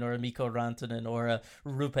McKinnon or a Mikko Rantanen or a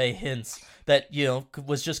Roope Hintz that,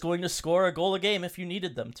 was just going to score a goal a game if you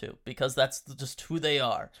needed them to, because that's just who they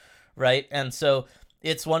are, right? And so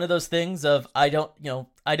it's one of those things of, I don't know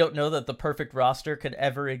that the perfect roster could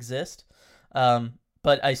ever exist,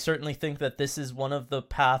 but I certainly think that this is one of the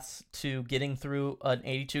paths to getting through an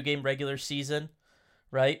 82-game regular season,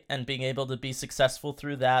 right? And being able to be successful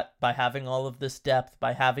through that by having all of this depth,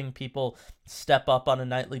 by having people step up on a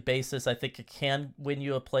nightly basis. I think it can win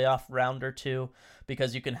you a playoff round or two,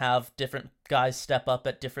 because you can have different guys step up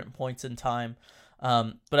at different points in time.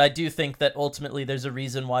 But I do think that ultimately there's a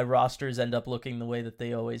reason why rosters end up looking the way that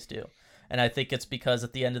they always do. And I think it's because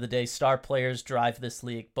at the end of the day, star players drive this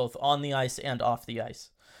league, both on the ice and off the ice.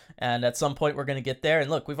 And at some point we're going to get there. And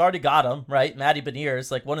look, we've already got them, right? Matty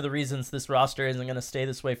Beniers, like one of the reasons this roster isn't going to stay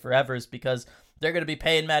this way forever is because they're going to be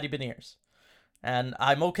paying Matty Beniers. And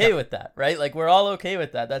I'm okay with that, right? Like we're all okay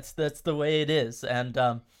with that. That's the way it is.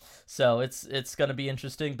 And so it's going to be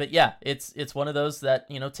interesting. But yeah, it's one of those that,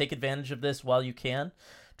 take advantage of this while you can.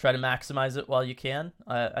 Try to maximize it while you can.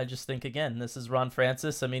 I just think, again, this is Ron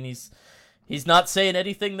Francis. I mean, He's not saying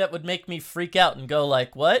anything that would make me freak out and go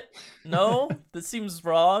like, what? No, this seems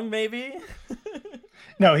wrong, maybe.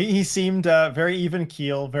 No, he seemed very even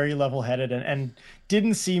keel, very level headed, and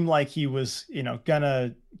didn't seem like he was,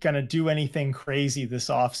 gonna gonna do anything crazy this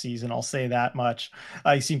offseason. I'll say that much.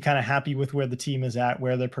 He seemed kind of happy with where the team is at,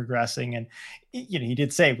 where they're progressing, and he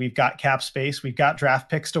did say we've got cap space, we've got draft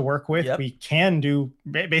picks to work with. Yep. We can do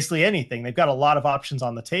basically anything. They've got a lot of options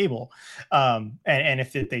on the table, and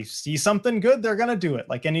if they see something good, they're gonna do it,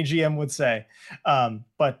 like any GM would say.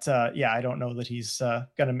 But I don't know that he's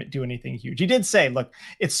gonna do anything huge. He did say, look,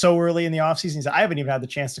 it's so early in the offseason. He said, I haven't even had the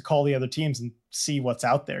chance to call the other teams and see what's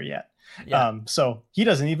out there yet. Yeah. So he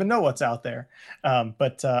doesn't even know what's out there.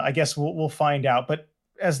 But I guess we'll find out. But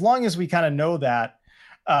as long as we kind of know that,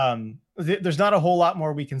 there's not a whole lot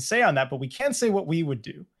more we can say on that, but we can say what we would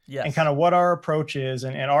do. Yes. And kind of what our approach is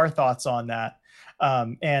and our thoughts on that.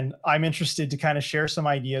 And I'm interested to kind of share some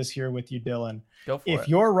ideas here with you, Dylan. Go for it. If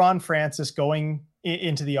you're Ron Francis going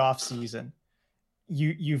into the off season,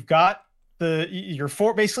 you've got your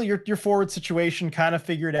forward situation kind of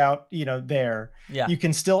figured out, there. Yeah. You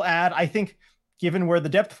can still add, I think, given where the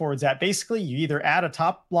depth forward's at, basically you either add a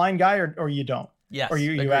top line guy or you don't. Yes. Or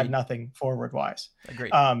you add nothing forward wise.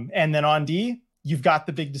 Agreed. And then on D, you've got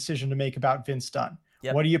the big decision to make about Vince Dunn.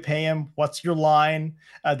 Yep. What do you pay him? What's your line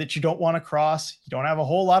that you don't want to cross? You don't have a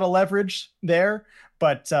whole lot of leverage there,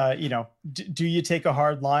 but do you take a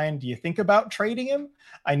hard line? Do you think about trading him?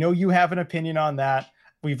 I know you have an opinion on that.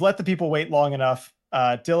 We've let the people wait long enough.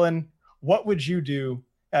 Dylan, what would you do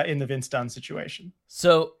in the Vince Dunn situation?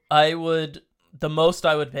 So the most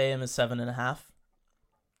I would pay him is 7.5.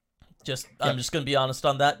 I'm just going to be honest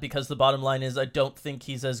on that, because the bottom line is I don't think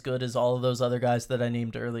he's as good as all of those other guys that I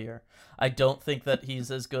named earlier. I don't think that he's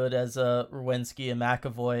as good as Rwinski and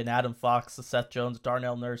McAvoy and Adam Fox, Seth Jones,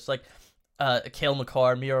 Darnell Nurse, like Cale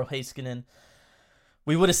Makar, Miro Heiskanen.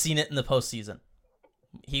 We would have seen it in the postseason.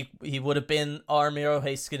 He would have been our Miro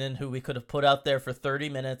Heiskanen, who we could have put out there for 30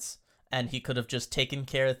 minutes, and he could have just taken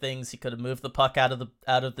care of things. He could have moved the puck out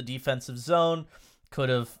of the defensive zone, could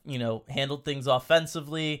have handled things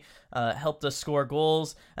offensively, helped us score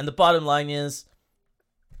goals. And the bottom line is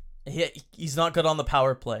he's not good on the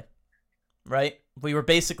power play, right? We were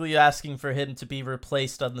basically asking for him to be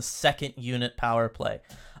replaced on the second unit power play.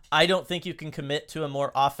 I don't think you can commit to a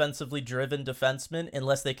more offensively driven defenseman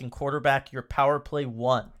unless they can quarterback your power play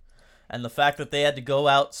one. And the fact that they had to go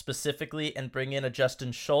out specifically and bring in a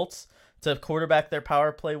Justin Schultz to quarterback their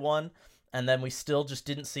power play one, and then we still just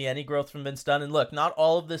didn't see any growth from Vince Dunn. And look, not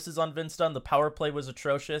all of this is on Vince Dunn. The power play was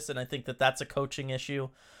atrocious, and I think that that's a coaching issue.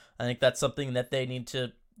 I think that's something that they need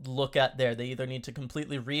to look at there. They either need to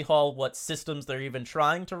completely rehaul what systems they're even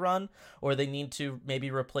trying to run, or they need to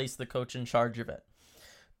maybe replace the coach in charge of it.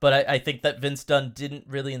 But I think that Vince Dunn didn't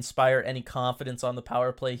really inspire any confidence on the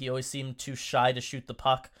power play. He always seemed too shy to shoot the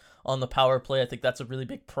puck on the power play. I think that's a really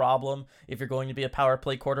big problem. If you're going to be a power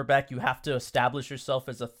play quarterback, you have to establish yourself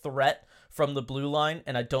as a threat from the blue line,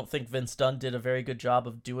 and I don't think Vince Dunn did a very good job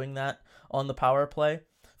of doing that on the power play.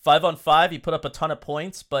 5-on-5, he put up a ton of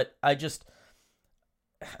points, but I don't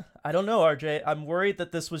know, RJ. I'm worried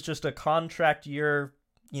that this was just a contract year,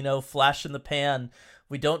 flash in the pan.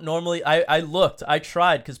 We don't normally, I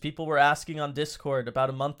tried, because people were asking on Discord about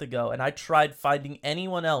a month ago, and I tried finding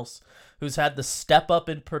anyone else who's had the step up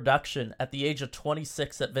in production at the age of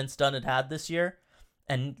 26 that Vince Dunn had this year.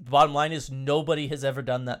 And bottom line is nobody has ever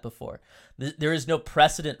done that before. There is no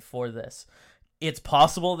precedent for this. It's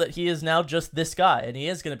possible that he is now just this guy, and he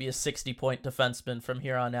is going to be a 60-point defenseman from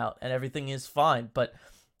here on out, and everything is fine. But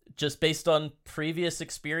just based on previous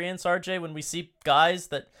experience, RJ, when we see guys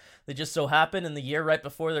that they just so happen in the year right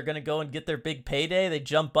before they're going to go and get their big payday, they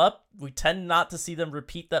jump up. We tend not to see them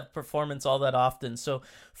repeat that performance all that often. So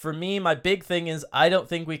for me, my big thing is I don't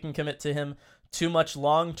think we can commit to him too much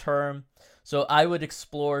long term. So I would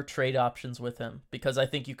explore trade options with him, because I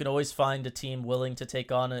think you can always find a team willing to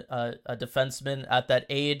take on a defenseman at that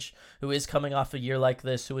age who is coming off a year like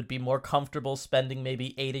this, who would be more comfortable spending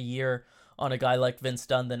maybe $8 a year on a guy like Vince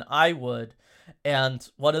Dunn than I would. And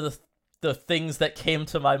one of the things that came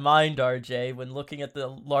to my mind, RJ, when looking at the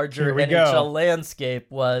larger NHL landscape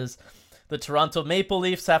was the Toronto Maple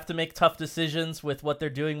Leafs have to make tough decisions with what they're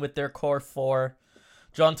doing with their core four.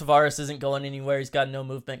 John Tavares isn't going anywhere. He's got no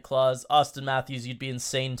movement clause. Austin Matthews, you'd be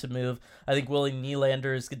insane to move. I think Willie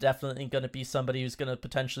Nylander is definitely going to be somebody who's going to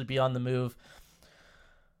potentially be on the move.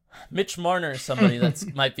 Mitch Marner is somebody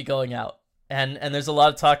that might be going out. And there's a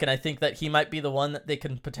lot of talk, and I think that he might be the one that they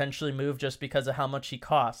can potentially move just because of how much he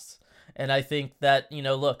costs. And I think that,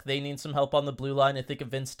 look, they need some help on the blue line. I think if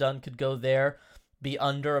Vince Dunn could go there, be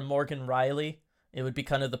under a Morgan Riley, it would be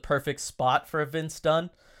kind of the perfect spot for a Vince Dunn.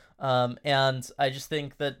 And I just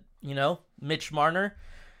think that, Mitch Marner,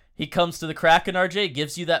 he comes to the Kraken, RJ,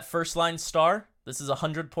 gives you that first line star. This is a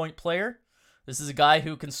 100-point player This is a guy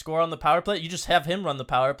who can score on the power play. You just have him run the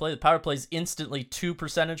power play. The power play is instantly 2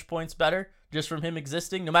 percentage points better just from him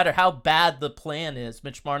existing. No matter how bad the plan is,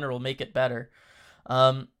 Mitch Marner will make it better.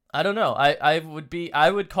 I don't know. I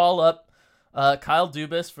would call up Kyle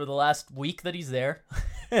Dubas for the last week that he's there,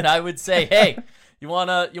 and I would say, hey, you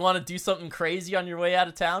wanna do something crazy on your way out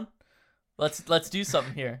of town? Let's do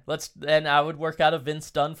something here. And I would work out a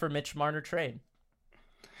Vince Dunn for Mitch Marner trade.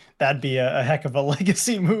 That'd be a heck of a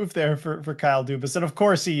legacy move there for Kyle Dubas. And of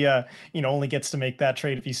course he, only gets to make that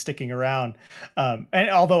trade if he's sticking around. And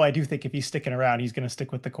although I do think if he's sticking around, he's going to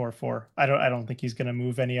stick with the core four. I don't think he's going to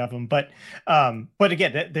move any of them, but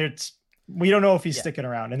again, we don't know if he's sticking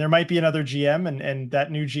around, and there might be another GM and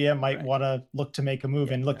that new GM might want to look to make a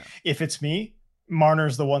move. And look, if it's me,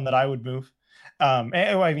 Marner's the one that I would move.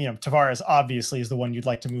 Tavares obviously is the one you'd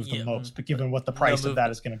like to move the most, but given what the price of that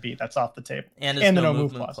is going to be, that's off the table. And the no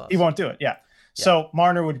move clause. He won't do it. Yeah. So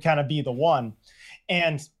Marner would kind of be the one.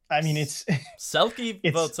 And I mean, it's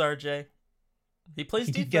Selke votes RJ. He plays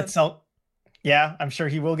defense. I'm sure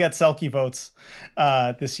he will get Selke votes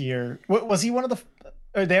this year. Was he one of the?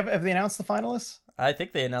 Have they announced the finalists? I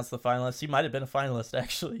think they announced the finalists. He might have been a finalist,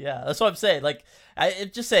 actually. Yeah, that's what I'm saying. Like,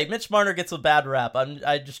 Mitch Marner gets a bad rap.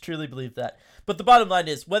 I just truly believe that. But the bottom line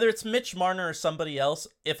is, whether it's Mitch Marner or somebody else,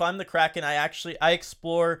 if I'm the Kraken, I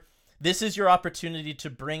explore. This is your opportunity to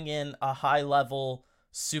bring in a high level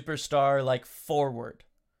superstar like forward,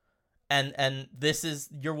 and this is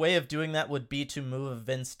your way of doing that would be to move a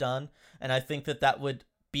Vince Dunn, and I think that would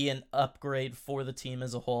be an upgrade for the team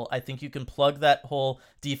as a whole. I think you can plug that hole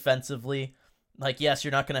defensively. Like, yes,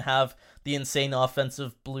 you're not going to have the insane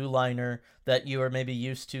offensive blue liner that you are maybe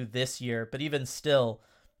used to this year, but even still,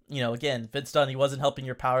 again, Vince Dunn, he wasn't helping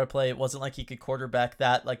your power play. It wasn't like he could quarterback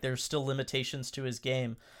that. Like, there's still limitations to his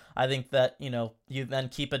game. I think that, you then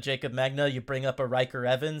keep a Jacob Magna, you bring up a Riker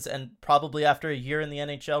Evans, and probably after a year in the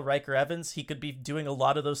NHL, Riker Evans, he could be doing a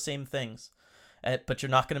lot of those same things. But you're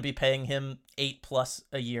not going to be paying him 8+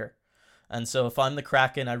 a year. And so if I'm the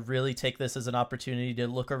Kraken, I really take this as an opportunity to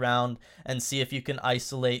look around and see if you can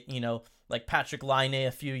isolate, like Patrick Laine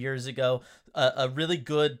a few years ago, a really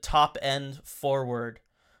good top-end forward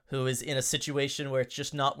who is in a situation where it's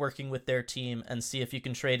just not working with their team, and see if you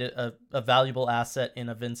can trade a valuable asset in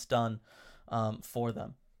a Vince Dunn for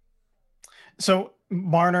them. So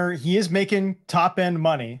Marner, he is making top-end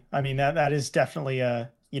money. I mean, that is definitely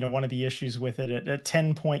one of the issues with it at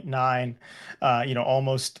 10.9,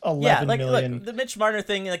 almost 11 million. Look, the Mitch Marner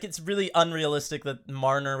thing, like, it's really unrealistic that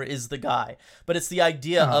Marner is the guy, but it's the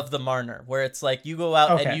idea of the Marner, where it's like you go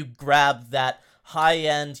out and you grab that high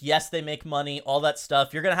end. Yes, they make money, all that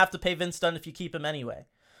stuff. You're going to have to pay Vince Dunn if you keep him anyway.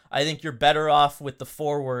 I think you're better off with the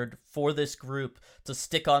forward for this group to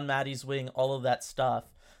stick on Maddie's wing, all of that stuff,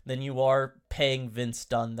 than you are paying Vince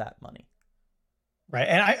Dunn that money. Right.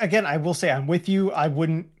 And I will say I'm with you. I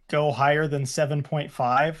wouldn't go higher than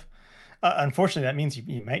 7.5. Unfortunately, that means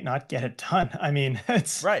you might not get it done. I mean,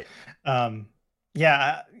 it's right.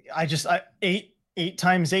 Eight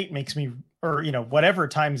times 8 makes me, or whatever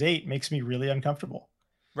times 8 makes me really uncomfortable.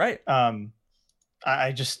 Right. I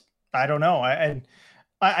don't know.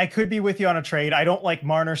 I could be with you on a trade. I don't like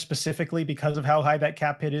Marner specifically because of how high that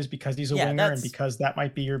cap hit is, because he's a winger, and because that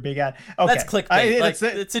might be your big ad. Okay. That's clickbait.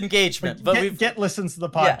 It's engagement. But get listens to the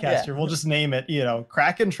podcast here. We'll just name it,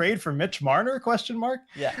 Kraken trade for Mitch Marner ?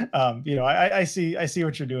 Yeah. I see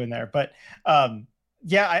what you're doing there. But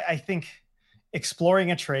I think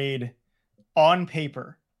exploring a trade on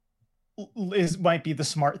paper might be the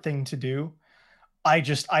smart thing to do. I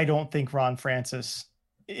don't think Ron Francis,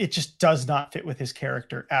 it just does not fit with his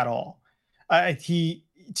character at all.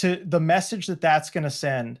 The message that's going to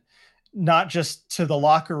send, not just to the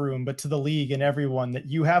locker room, but to the league and everyone, that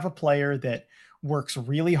you have a player that works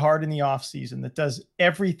really hard in the offseason, that does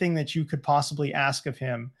everything that you could possibly ask of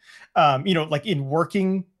him, like in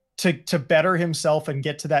working to better himself and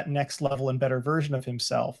get to that next level and better version of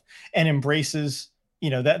himself, and embraces,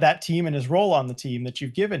 that team and his role on the team that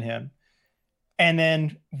you've given him. And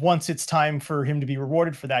then once it's time for him to be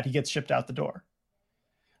rewarded for that, he gets shipped out the door.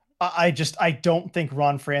 I don't think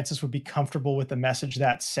Ron Francis would be comfortable with the message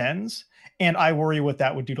that sends. And I worry what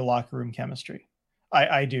that would do to locker room chemistry.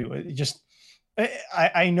 I do.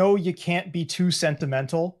 I know you can't be too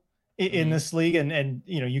sentimental in this league, and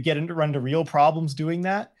you run into real problems doing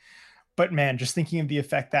that. But man, just thinking of the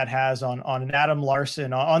effect that has on an Adam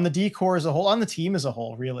Larson, on the D-core as a whole, on the team as a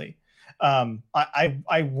whole, really.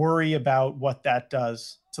 I worry about what that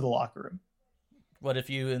does to the locker room. What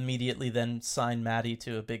if you immediately then sign Maddie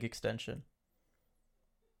to a big extension?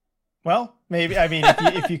 Well, maybe. I mean,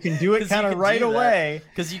 if you can do it kind of right away,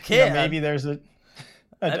 because you can. Maybe there's a.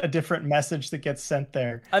 a different message that gets sent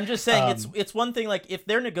there. I'm just saying it's one thing, like, if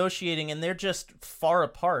they're negotiating and they're just far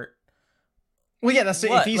apart. Well, yeah, that's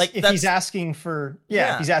what? If he's asking for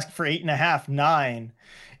if he's asking for 8.5, 9,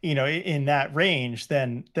 in that range,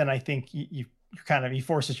 then I think you kind of, he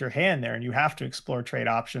forces your hand there, and you have to explore trade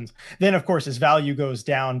options. Then of course his value goes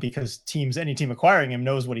down because any team acquiring him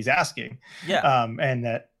knows what he's asking. And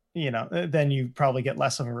that, then you probably get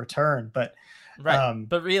less of a return. But right.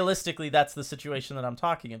 But realistically, that's the situation that I'm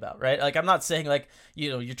talking about, right? Like, I'm not saying like,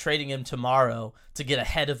 you're trading him tomorrow to get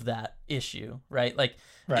ahead of that issue, right? Like,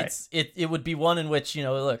 right. It would be one in which,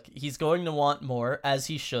 look, he's going to want more, as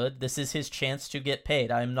he should. This is his chance to get paid.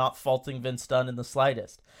 I'm not faulting Vince Dunn in the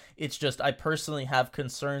slightest. It's just, I personally have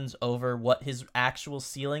concerns over what his actual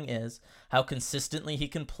ceiling is, how consistently he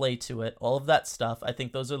can play to it, all of that stuff. I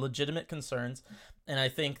think those are legitimate concerns. And I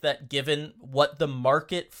think that given what the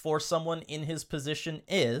market for someone in his position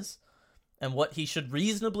is, and what he should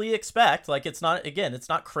reasonably expect, like, it's not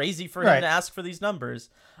crazy for him to ask for these numbers.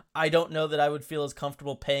 I don't know that I would feel as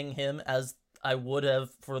comfortable paying him as I would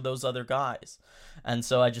have for those other guys. And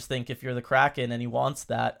so I just think if you're the Kraken and he wants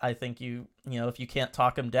that, I think if you can't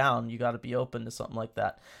talk him down, you got to be open to something like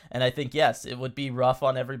that. And I think, yes, it would be rough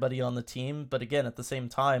on everybody on the team. But again, at the same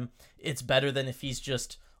time, it's better than if he's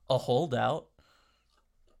just a holdout.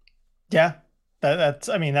 Yeah.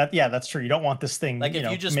 That's true. You don't want this thing, like, if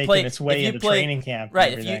you just making its way into training camp.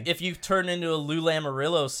 Right. If you turn into a Lou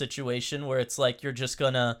Lamoriello situation where it's like you're just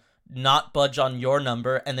gonna not budge on your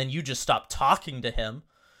number, and then you just stop talking to him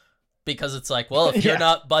because it's like, well, if you're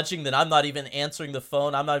not budging, then I'm not even answering the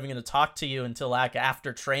phone. I'm not even going to talk to you until like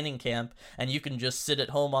after training camp, and you can just sit at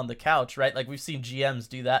home on the couch, right? Like, we've seen GMs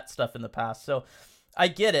do that stuff in the past. So I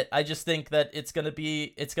get it. I just think that it's gonna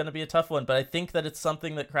be a tough one, but I think that it's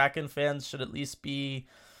something that Kraken fans should at least be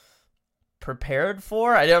prepared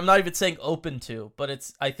for. I'm not even saying open to,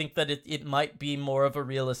 but I think that it might be more of a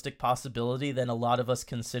realistic possibility than a lot of us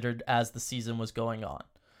considered as the season was going on,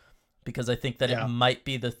 because I think that it might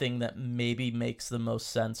be the thing that maybe makes the most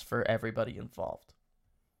sense for everybody involved.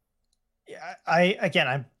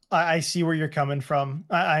 Yeah, I see where you're coming from.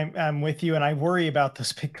 I'm with you, and I worry about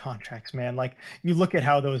those big contracts, man. Like, you look at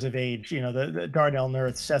how those have aged, the Darnell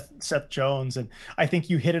Nurse, Seth Jones, and I think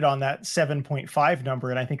you hit it on that 7.5 number,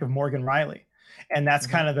 and I think of Morgan Riley. And that's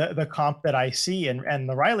kind of the comp that I see. And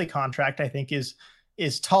the Riley contract, I think,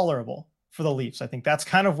 is tolerable for the Leafs. I think that's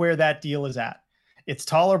kind of where that deal is at. It's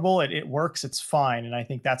tolerable. It works. It's fine. And I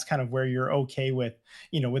think that's kind of where you're okay with,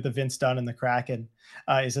 with the Vince Dunn and the Kraken,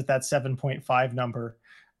 is at that 7.5 number.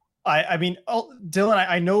 I mean, Dylan,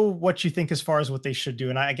 I know what you think as far as what they should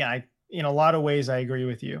do. And I in a lot of ways, I agree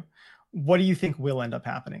with you. What do you think will end up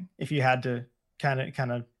happening if you had to kind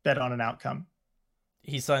of bet on an outcome?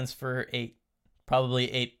 He signs for 8,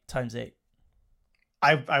 probably 8 times 8.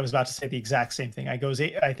 I was about to say the exact same thing. I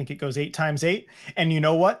think it goes 8 times 8. And you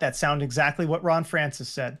know what? That sounds exactly what Ron Francis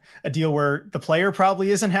said. A deal where the player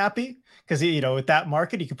probably isn't happy, because, with that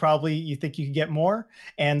market, you think you could get more.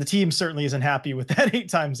 And the team certainly isn't happy with that 8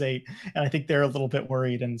 times 8. And I think they're a little bit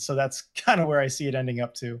worried. And so that's kind of where I see it ending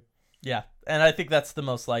up too. Yeah. And I think that's the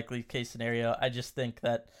most likely case scenario. I just think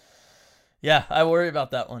that, I worry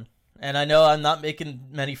about that one. And I know I'm not making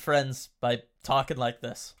many friends by talking like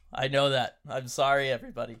this. I know that. I'm sorry,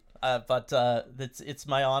 everybody. But it's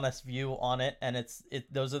my honest view on it. And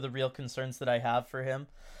those are the real concerns that I have for him.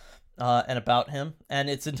 And about him, and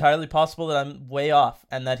it's entirely possible that I'm way off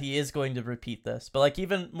and that he is going to repeat this. But like,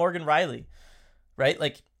 even Morgan Riley, right?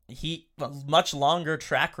 Like, he much longer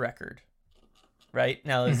track record, right?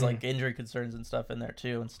 Now there's like injury concerns and stuff in there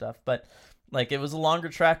too and stuff, but like, it was a longer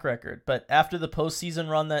track record. But after the postseason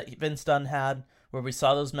run that Vince Dunn had, where we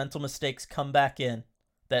saw those mental mistakes come back in,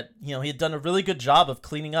 that, he had done a really good job of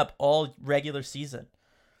cleaning up all regular season,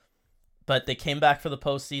 but they came back for the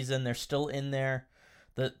postseason. They're still in there.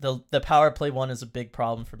 The power play one is a big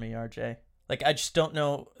problem for me, RJ. Like, I just don't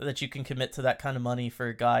know that you can commit to that kind of money for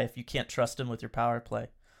a guy if you can't trust him with your power play.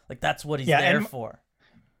 Like, that's what he's there for.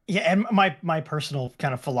 Yeah, and my personal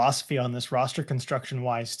kind of philosophy on this, roster construction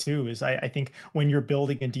wise too, is I think when you're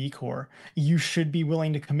building a decor, you should be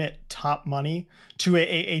willing to commit top money to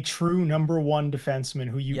a true number one defenseman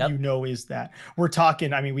who you know is that. We're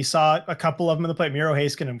talking, I mean, we saw a couple of them in the play, Miro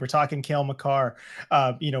Heiskanen, we're talking Cale Makar,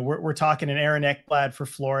 we're talking an Aaron Ekblad for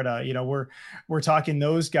Florida, we're talking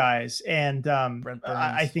those guys. And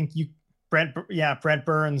I think Brent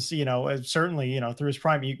Burns, certainly, through his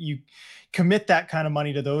prime, you commit that kind of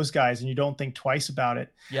money to those guys and you don't think twice about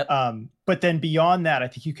it. But then beyond that, I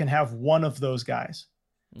think you can have one of those guys.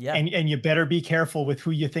 And you better be careful with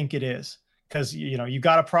who you think it is, because you've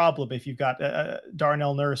got a problem if you've got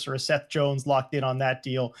Darnell Nurse or a Seth Jones locked in on that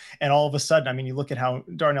deal, and all of a sudden, I mean, you look at how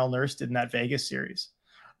Darnell Nurse did in that Vegas series.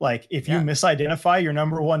 Like, if you misidentify your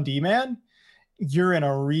number one D-man, you're in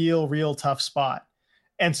a real tough spot.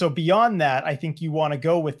 And so beyond that, I think you want to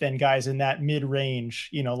go with then guys in that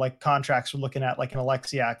mid-range, like contracts we're looking at, like an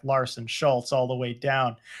Alexiak, Larson, Schultz, all the way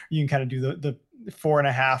down. You can kind of do the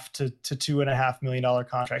 $4.5 to $2.5 million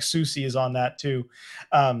contract. Susie is on that too.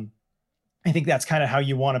 I think that's kind of how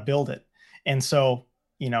you want to build it. And so,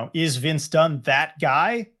 is Vince Dunn that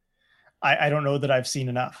guy? I don't know that I've seen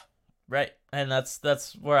enough. Right. And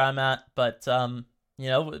that's where I'm at. But, Ron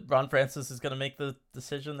Francis is going to make the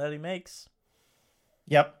decision that he makes.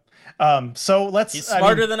 Yep. So he's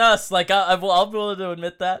smarter than us. Like, I'll be willing to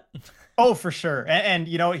admit that. Oh, for sure. And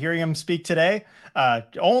hearing him speak today,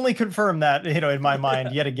 only confirmed that, in my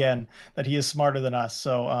mind yet again, that he is smarter than us.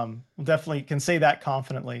 So we'll definitely can say that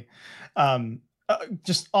confidently.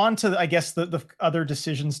 Just on to, I guess, the other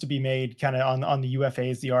decisions to be made kind of on the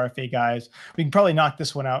UFAs, the RFA guys. We can probably knock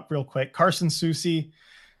this one out real quick. Carson Soucy,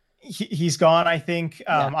 he's gone, I think.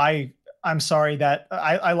 I'm sorry that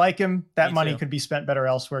I like him. That money could be spent better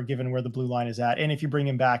elsewhere, given where the blue line is at. And if you bring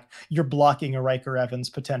him back, you're blocking a Riker Evans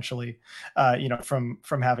potentially, from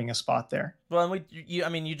having a spot there. Well,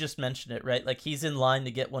 and you just mentioned it, right? Like, he's in line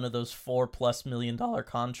to get one of those $4+ million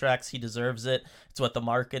contracts. He deserves it. It's what the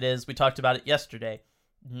market is. We talked about it yesterday.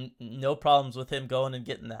 No problems with him going and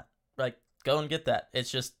getting that. Like, go and get that.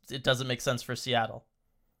 It's just, it doesn't make sense for Seattle.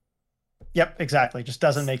 Yep, exactly. Just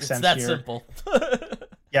doesn't make sense that here. Simple.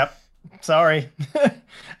 Yep. Sorry.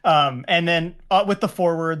 And then with the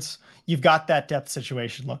forwards, you've got that depth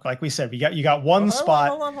situation. Look, like we said, you got one spot.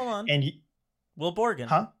 Hold on. And Will Borgen.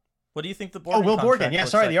 Huh? What do you think the Borgen? Oh, Will Borgen. Yeah,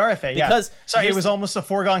 sorry, like? The RFA. Because sorry, it was almost a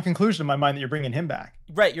foregone conclusion in my mind that you're bringing him back.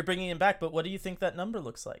 Right, you're bringing him back, but what do you think that number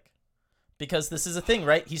looks like? Because this is a thing,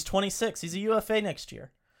 right? He's 26. He's a UFA next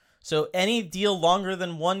year. So any deal longer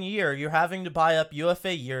than 1 year, you're having to buy up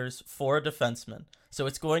UFA years for a defenseman. So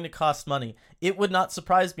it's going to cost money. It would not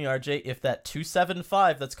surprise me, RJ, if that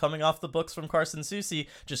 275 that's coming off the books from Carson Soucy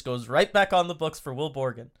just goes right back on the books for Will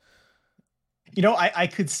Borgen. I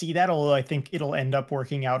could see that, although I think it'll end up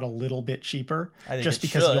working out a little bit cheaper just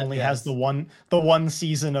because he only has the one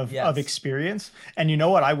season of experience. And you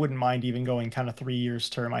know what? I wouldn't mind even going kind of 3 years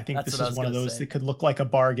term. I think this is one of those that could look like a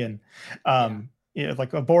bargain.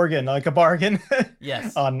 Like a bargain.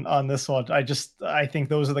 Yes. on this one. I think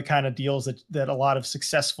those are the kind of deals that a lot of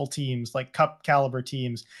successful teams, like cup caliber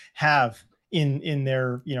teams, have in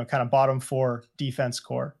their, kind of bottom four defense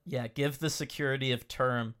core. Yeah. Give the security of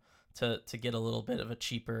term to get a little bit of a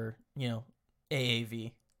cheaper,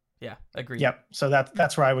 AAV. Yeah, agreed. Yep. So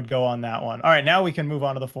that's where I would go on that one. All right, now we can move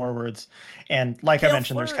on to the forwards. And like I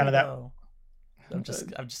mentioned, there's kind of that. Though. I'm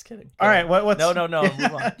just kidding. All right. What's no.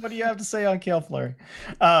 Move on. What do you have to say on Cale Fleury?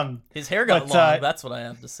 His hair got long. That's what I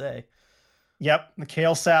have to say. Yep, the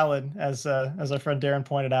kale salad, as our friend Darren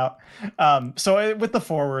pointed out. So with the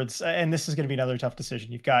forwards, and this is going to be another tough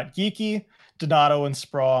decision. You've got Geeky, Donato, and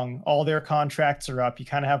Sprong. All their contracts are up. You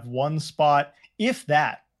kind of have one spot, if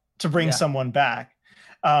that, to bring someone back.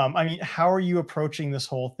 I mean, how are you approaching this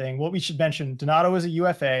whole thing? Well, we should mention Donato is a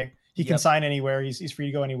UFA. He can sign anywhere. He's free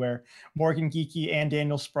to go anywhere. Morgan Geeky and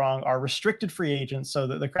Daniel Sprong are restricted free agents, so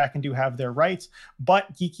that the Kraken do have their rights.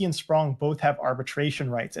 But Geeky and Sprong both have arbitration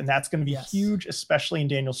rights, and that's going to be huge, especially in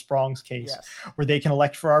Daniel Sprong's case, where they can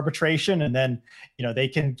elect for arbitration, and then they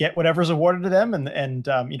can get whatever's awarded to them, and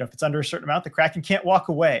if it's under a certain amount, the Kraken can't walk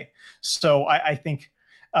away. So I think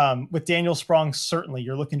with Daniel Sprong, certainly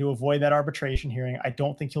you're looking to avoid that arbitration hearing. I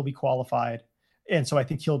don't think he'll be qualified. And so I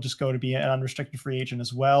think he'll just go to be an unrestricted free agent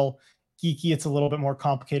as well. Geeky, it's a little bit more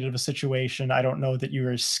complicated of a situation. I don't know that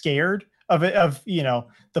you're scared of it,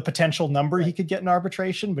 the potential number he could get in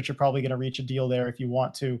arbitration, but you're probably going to reach a deal there if you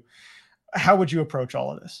want to. How would you approach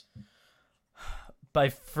all of this? By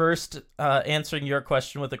first answering your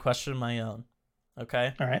question with a question of my own.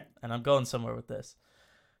 Okay. All right. And I'm going somewhere with this.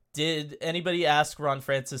 Did anybody ask Ron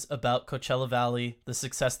Francis about Coachella Valley, the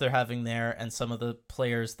success they're having there, and some of the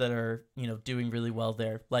players that are, doing really well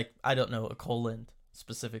there? Like, I don't know, a Coland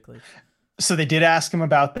specifically. So they did ask him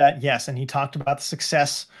about that, yes, and he talked about the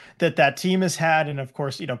success that team has had, and of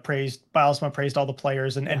course, Bilesma praised all the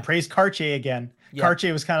players and praised Cartier again. Yeah.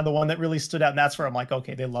 Cartier was kind of the one that really stood out, and that's where I'm like,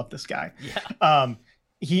 okay, they love this guy. Yeah.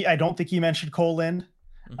 I don't think he mentioned Cole Lind.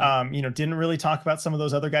 Didn't really talk about some of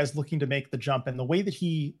those other guys looking to make the jump. And the way that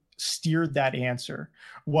he steered that answer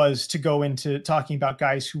was to go into talking about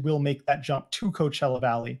guys who will make that jump to Coachella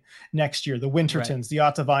Valley next year, the Wintertons, the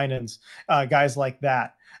Ottavinens, guys like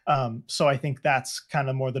that. So I think that's kind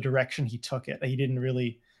of more the direction he took it. He didn't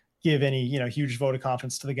really give any, huge vote of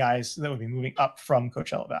confidence to the guys that would be moving up from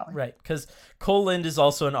Coachella Valley. Right, because Cole Lind is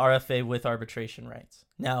also an RFA with arbitration rights.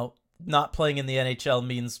 Now, not playing in the NHL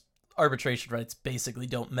means arbitration rights basically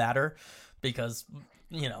don't matter because,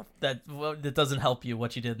 that doesn't help you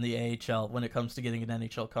what you did in the AHL when it comes to getting an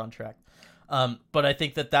NHL contract. But I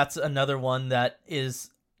think that that's another one that is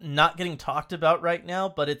not getting talked about right now,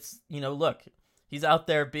 but it's, look, he's out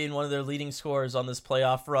there being one of their leading scorers on this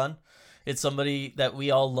playoff run. It's somebody that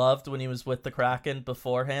we all loved when he was with the Kraken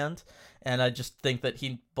beforehand. And I just think that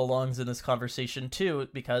he belongs in this conversation too,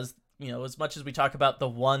 because, as much as we talk about the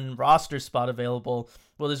one roster spot available,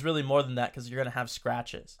 well, there's really more than that because you're going to have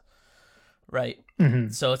scratches. Right. Mm-hmm.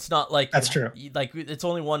 So it's not like that's true. Like it's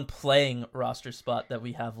only one playing roster spot that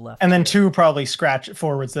we have left. And then two probably scratch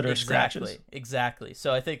forwards that are scratches. Exactly.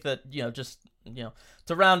 So I think that,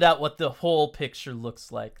 to round out what the whole picture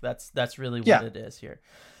looks like, that's really what it is here.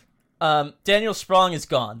 Daniel Sprong is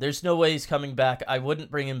gone. There's no way he's coming back. I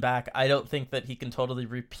wouldn't bring him back. I don't think that he can totally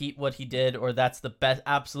repeat what he did, or that's the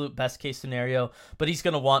absolute best case scenario, but he's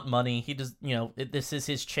going to want money. He does, this is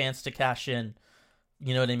his chance to cash in.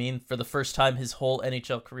 You know what I mean? For the first time his whole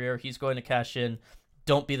NHL career, he's going to cash in.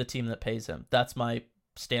 Don't be the team that pays him. That's my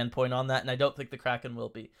standpoint on that, and I don't think the Kraken will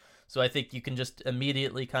be. So I think you can just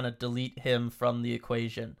immediately kind of delete him from the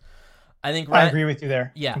equation. I agree with you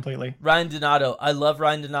there. Yeah, completely. Ryan Donato. I love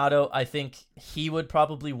Ryan Donato. I think he would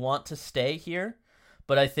probably want to stay here,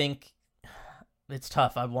 but I think it's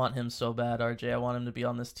tough. I want him so bad, RJ. I want him to be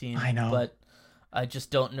on this team. I know. But I just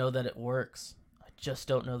don't know that it works.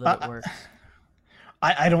 It works.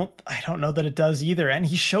 I don't know that it does either. And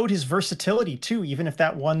he showed his versatility too. Even if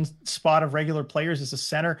that one spot of regular players is a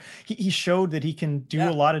center, he showed that he can do a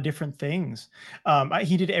lot of different things.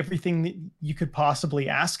 He did everything that you could possibly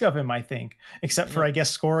ask of him, I think, except for, I guess,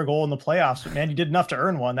 score a goal in the playoffs. But man, he did enough to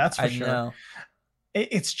earn one. That's for sure. Know.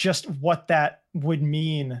 It's just what that would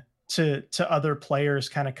mean to other players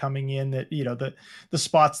kind of coming in, that, the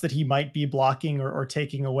spots that he might be blocking or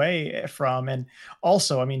taking away from. And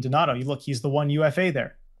also, I mean, Donato, he's the one UFA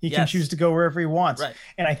there. He can choose to go wherever he wants. Right.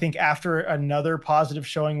 And I think after another positive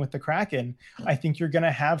showing with the Kraken, I think you're going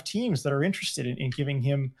to have teams that are interested in giving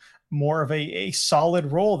him more of a solid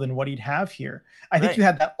role than what he'd have here. I think you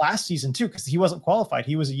had that last season too, because he wasn't qualified.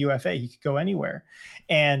 He was a UFA. He could go anywhere.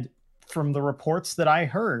 And from the reports that I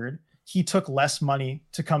heard, he took less money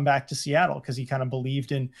to come back to Seattle because he kind of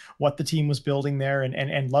believed in what the team was building there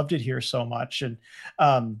and loved it here so much.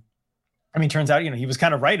 And turns out, he was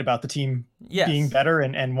kind of right about the team being better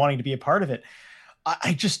and wanting to be a part of it.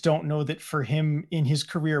 I just don't know that for him in his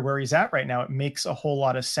career where he's at right now, it makes a whole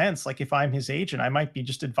lot of sense. Like if I'm his agent, I might be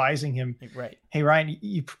just advising him, right? Hey, Ryan,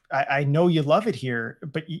 I know you love it here,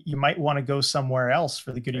 but you might want to go somewhere else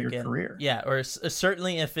for the good of your career. Yeah. Or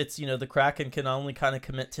certainly if it's, the Kraken can only kind of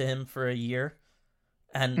commit to him for a year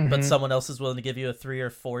but someone else is willing to give you a 3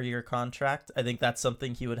 or 4 year contract. I think that's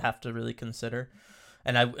something he would have to really consider.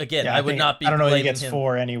 And I would not be. I don't know if he blaming gets him.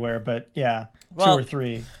 4 anywhere, but 2 or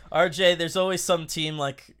 3. RJ, there's always some team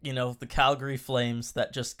like, the Calgary Flames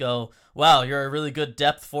that just go, wow, you're a really good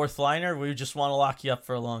depth fourth liner. We just want to lock you up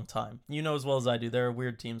for a long time. You know as well as I do, there are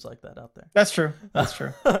weird teams like that out there. That's true.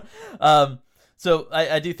 So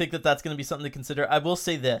I do think that that's going to be something to consider. I will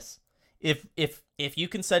say this. If you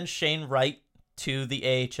can send Shane Wright to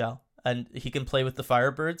the AHL and he can play with the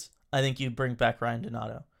Firebirds, I think you bring back Ryan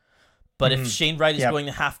Donato. But if Shane Wright is going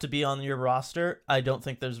to have to be on your roster, I don't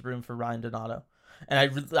think there's room for Ryan Donato.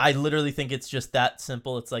 And I literally think it's just that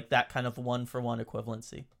simple. It's like that kind of 1-for-1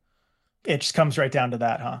 equivalency. It just comes right down to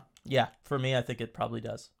that, huh? Yeah, for me, I think it probably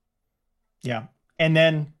does. Yeah. And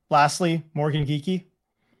then lastly, Morgan Geekie.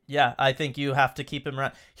 Yeah, I think you have to keep him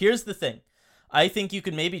around. Here's the thing. I think you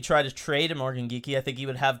could maybe try to trade a Morgan Geekie. I think he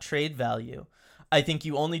would have trade value. I think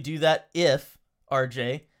you only do that if,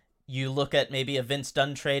 RJ, you look at maybe a Vince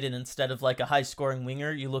Dunn trade, and instead of like a high-scoring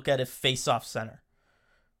winger, you look at a face-off center,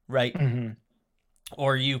 right? Mm-hmm.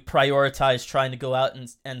 Or you prioritize trying to go out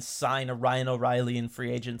and sign a Ryan O'Reilly in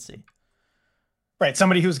free agency. Right,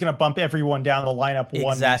 somebody who's going to bump everyone down the lineup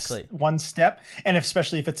one step, and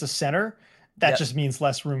especially if it's a center, that just means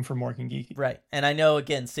less room for Morgan Geekie. Right, and I know,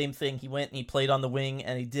 again, same thing. He went and he played on the wing,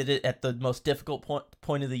 and he did it at the most difficult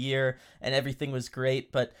point of the year, and everything was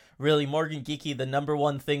great. But really, Morgan Geekie, the number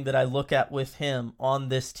one thing that I look at with him on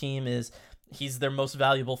this team is he's their most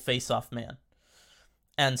valuable face-off man.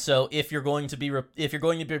 And so if you're going to be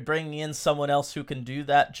bringing in someone else who can do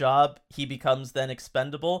that job, he becomes then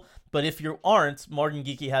expendable. But if you aren't, Morgan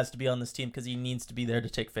Geekie has to be on this team because he needs to be there to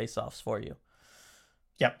take face-offs for you.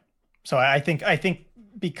 Yep. So I think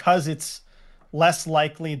because it's less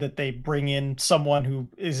likely that they bring in someone who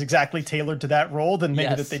is exactly tailored to that role than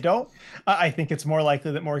maybe that they don't. I think it's more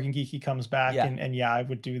likely that Morgan Geekie comes back, and yeah, I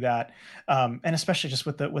would do that. And especially just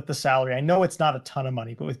with the salary. I know it's not a ton of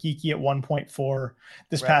money, but with Geekie at 1.4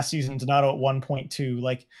 this past season, Donato at 1.2,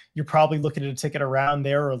 like you're probably looking at a ticket around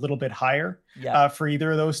there or a little bit higher for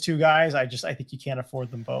either of those two guys. I think you can't afford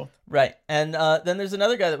them both. Right. And then there's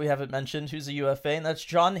another guy that we haven't mentioned who's a UFA, and that's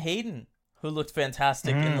John Hayden, who looked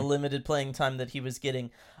fantastic in the limited playing time that he was getting.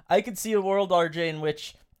 I could see a world, RJ, in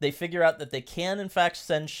which they figure out that they can, in fact,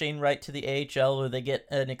 send Shane Wright to the AHL, or they get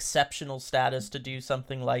an exceptional status to do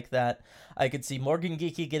something like that. I could see Morgan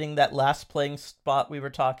Geekie getting that last playing spot we were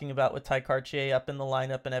talking about with Ty Cartier up in the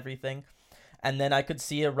lineup and everything. And then I could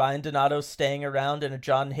see a Ryan Donato staying around and a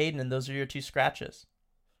John Hayden, and those are your two scratches.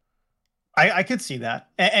 I could see that.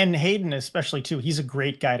 And Hayden especially too, he's a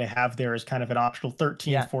great guy to have there as kind of an optional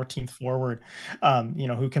 13th, 14th forward,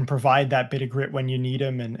 who can provide that bit of grit when you need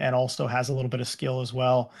him, and also has a little bit of skill as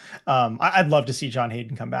well. I'd love to see John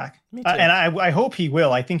Hayden come back. Me too. And I hope he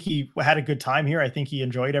will. I think he had a good time here. I think he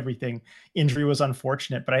enjoyed everything. Injury was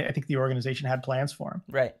unfortunate, but I think the organization had plans for him.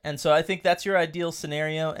 Right. And so I think that's your ideal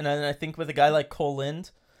scenario. And I think with a guy like Cole Lind,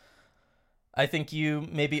 I think you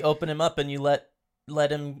maybe open him up and you let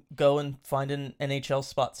him go and find an NHL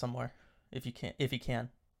spot somewhere if he can.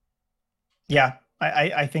 Yeah,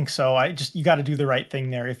 I think so. You got to do the right thing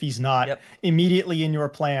there. If he's not immediately in your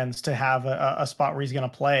plans to have a spot where he's going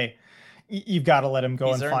to play, you've got to let him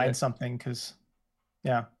go and find something. Cause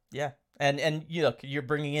yeah. And you're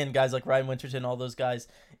bringing in guys like Ryan Winterton, all those guys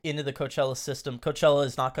into the Coachella system. Coachella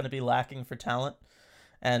is not going to be lacking for talent.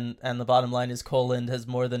 And the bottom line is Cole Lind has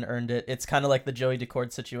more than earned it. It's kind of like the Joey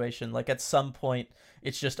Decord situation. Like at some point,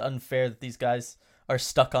 it's just unfair that these guys are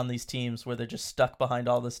stuck on these teams where they're just stuck behind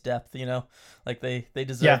all this depth. Like they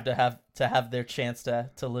deserve to have their chance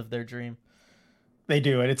to live their dream. They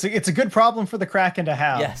do, and it's a good problem for the Kraken to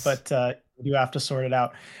have. But you have to sort it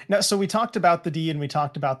out. Now, so we talked about the D and we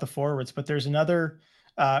talked about the forwards, but there's another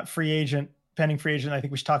pending free agent. I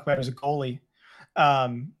think we should talk about as a goalie.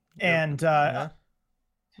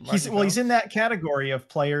 He's in that category of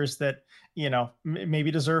players that, maybe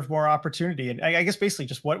deserve more opportunity. And I guess basically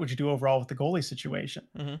just what would you do overall with the goalie situation?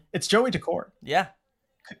 Mm-hmm. It's Joey Decord. Yeah.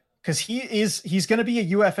 Because he's going to be a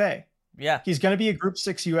UFA. Yeah. He's going to be a Group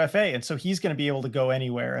 6 UFA. And so he's going to be able to go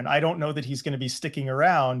anywhere. And I don't know that he's going to be sticking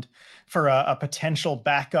around for a potential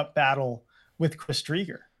backup battle with Chris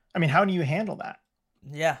Drieger. I mean, how do you handle that?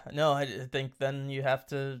 Yeah, no, I think then you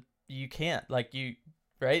can't,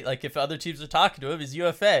 right? Like if other teams are talking to him, he's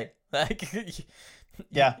UFA. Like,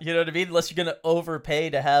 yeah, you know what I mean? Unless you're going to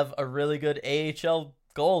overpay to have a really good AHL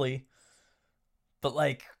goalie.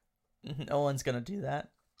 But no one's going to do that.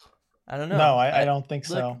 I don't know. No, I don't think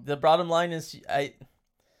so. The bottom line is You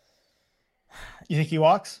think he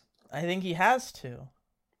walks? I think he has to.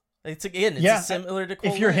 It's similar to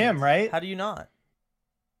Cole if you're Lind. him, right? How do you not?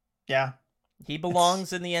 Yeah. He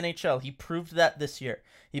belongs in the NHL. He proved that this year.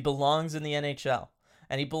 He belongs in the NHL.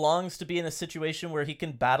 And he belongs to be in a situation where he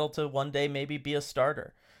can battle to one day maybe be a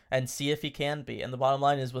starter and see if he can be. And the bottom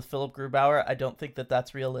line is with Philip Grubauer, I don't think that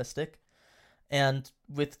that's realistic. And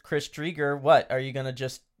with Chris Drieger, what? Are you going to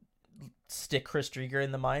just stick Chris Drieger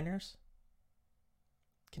in the minors?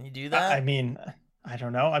 Can you do that? I mean, I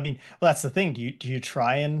don't know. I mean, well, that's the thing. Do you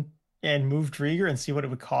try and move Drieger and see what it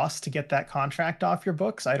would cost to get that contract off your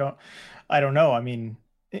books? I don't know. I mean,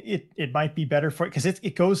 it might be better for it because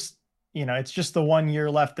it goes, it's just the 1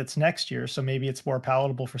 year left that's next year. So maybe it's more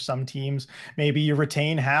palatable for some teams. Maybe you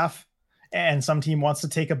retain half and some team wants to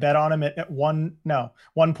take a bet on him at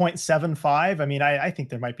 1.75. I mean, I think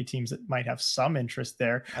there might be teams that might have some interest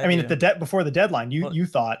there. I mean, at before the deadline, you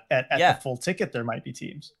thought at the full ticket, there might be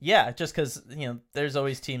teams. Yeah. Just cause there's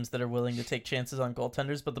always teams that are willing to take chances on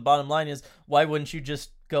goaltenders, but the bottom line is why wouldn't you just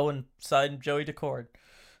go and sign Joey Decord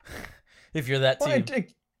if you're that team?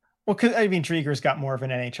 Well, because Drieger's got more of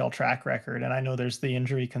an NHL track record, and I know there's the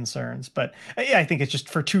injury concerns, but I think it's just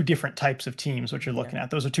for two different types of teams what you're looking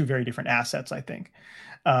at. Those are two very different assets, I think.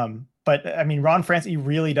 But Ron Francis, he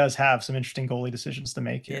really does have some interesting goalie decisions to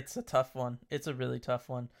make here. It's a tough one. It's a really tough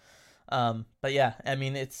one. But yeah,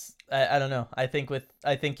 it's I don't know. I think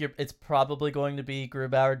it's probably going to be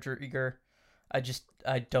Grubauer, Drieger.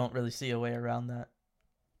 I don't really see a way around that.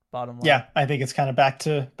 Bottom line. Yeah, I think it's kind of back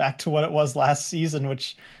to what it was last season,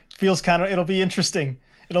 which feels it'll be interesting.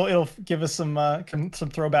 It'll give us some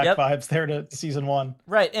throwback vibes there to season 1.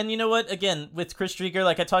 Right. And you know what? Again, with Chris Drieger,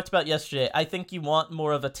 like I talked about yesterday, I think you want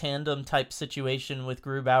more of a tandem type situation with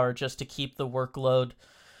Grubauer just to keep the workload,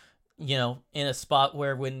 in a spot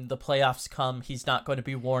where when the playoffs come, he's not going to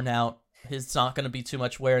be worn out It's not going to be too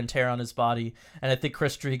much wear and tear on his body. And I think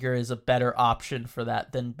Chris Driedger is a better option for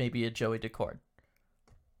that than maybe a Joey Decord.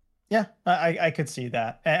 Yeah, I could see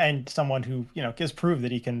that. And someone who, has proved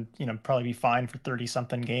that he can, probably be fine for 30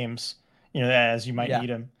 something games, as you might need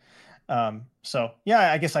him. So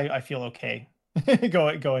yeah, I guess I feel okay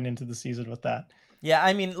going into the season with that. Yeah.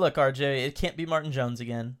 I mean, look, RJ, it can't be Martin Jones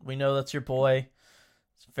again. We know that's your boy.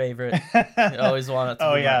 Favorite. You always want it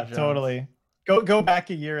to be Martin Jones. Totally. Go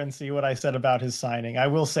back a year and see what I said about his signing. I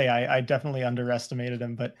will say I definitely underestimated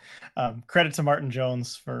him, but credit to Martin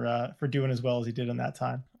Jones for doing as well as he did in that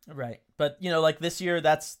time. Right. But like this year,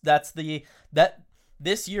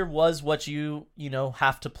 this year was what you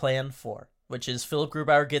have to plan for, which is Philip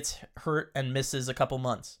Grubauer gets hurt and misses a couple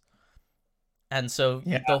months. And so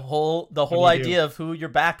the whole idea of who your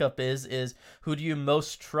backup is who do you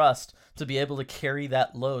most trust to be able to carry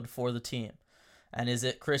that load for the team? And is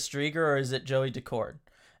it Chris Driedger or is it Joey Decord?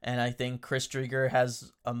 And I think Chris Driedger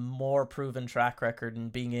has a more proven track record in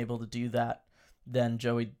being able to do that than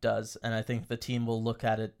Joey does. And I think the team will look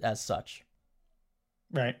at it as such.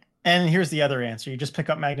 Right. And here's the other answer. You just pick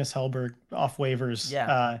up Magnus Hellberg off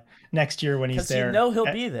waivers next year when he's there. Because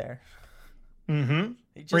he'll be there.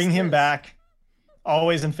 Mm-hmm. Bring him back.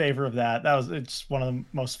 Always in favor of that. It's one of the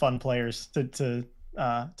most fun players to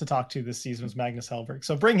talk to this season was Magnus Hellberg.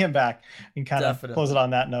 So bring him back and kind of close it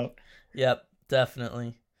on that note. Yep,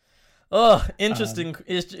 definitely. Oh, interesting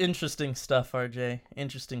stuff, RJ.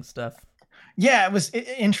 Interesting stuff. Yeah, it was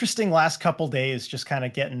interesting last couple days, just kind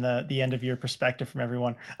of getting the end of year perspective from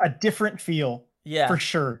everyone. A different feel, for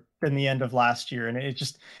sure, than the end of last year, and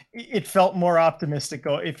it felt more optimistic.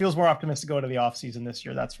 It feels more optimistic going to the offseason this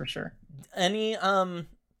year. That's for sure. Any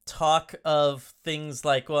talk of things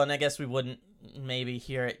like, well, and I guess we wouldn't maybe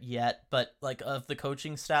hear it yet, but like of the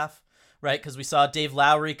coaching staff, right? Because we saw Dave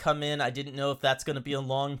Lowry come in. I didn't know if that's going to be a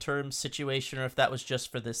long-term situation or if that was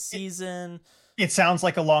just for this season. It sounds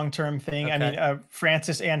like a long-term thing. Okay. I mean,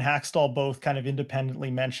 Francis and Hakstol both kind of independently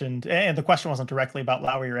mentioned, and the question wasn't directly about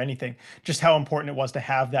Lowry or anything, just how important it was to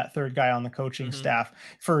have that third guy on the coaching staff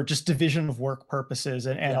for just division of work purposes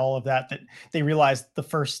and all of that they realized the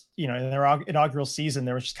first, in their inaugural season,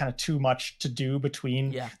 there was just kind of too much to do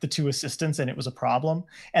between the two assistants, and it was a problem,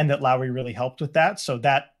 and that Lowry really helped with that. So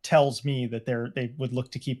that tells me that they would look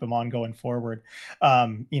to keep him on going forward.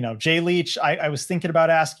 Jay Leach, I was thinking about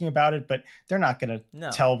asking about it, but they're not going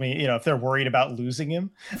to tell me, if they're worried about losing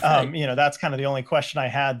him. That's kind of the only question I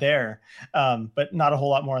had there. But not a whole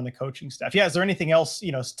lot more on the coaching staff. Yeah. Is there anything else,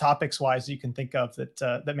 topics wise you can think of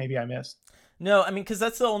that maybe I missed? No, I mean, because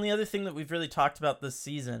that's the only other thing that we've really talked about this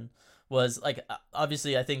season was, like,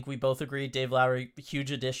 obviously I think we both agree Dave Lowry,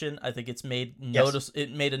 huge addition. I think it's made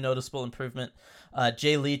it made a noticeable improvement.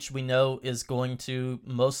 Jay Leach, we know, is going to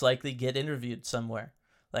most likely get interviewed somewhere.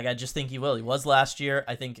 Like, I just think he will. He was last year.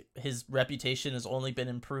 I think his reputation has only been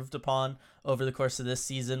improved upon over the course of this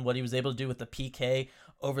season. What he was able to do with the PK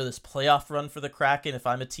over this playoff run for the Kraken. If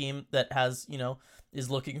I'm a team that has, is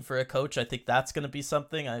looking for a coach, I think that's going to be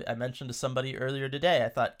something. I mentioned to somebody earlier today, I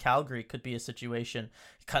thought Calgary could be a situation.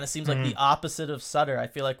 It kind of seems like the opposite of Sutter. I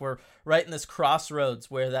feel like we're right in this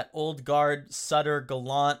crossroads where that old guard, Sutter,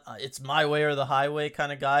 Gallant, it's my way or the highway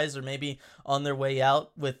kind of guys are maybe on their way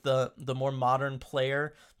out, with the more modern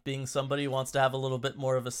player being somebody who wants to have a little bit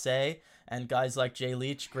more of a say. And guys like Jay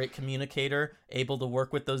Leach, great communicator, able to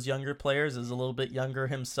work with those younger players, is a little bit younger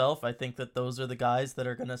himself. I think that those are the guys that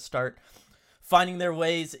are going to start finding their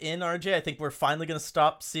ways in, RJ. I think we're finally going to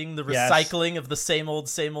stop seeing the recycling of the same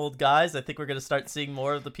old guys. I think we're going to start seeing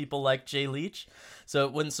more of the people like Jay Leach. So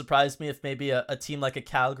it wouldn't surprise me if maybe a team like a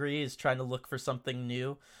Calgary is trying to look for something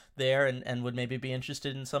new there and would maybe be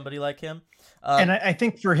interested in somebody like him. And I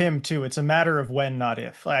think for him too, it's a matter of when, not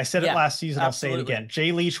if. I said it last season, absolutely. I'll say it again.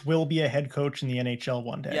 Jay Leach will be a head coach in the NHL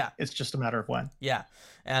one day. Yeah. It's just a matter of when. Yeah.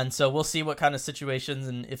 And so we'll see what kind of situations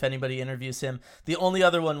and if anybody interviews him. The only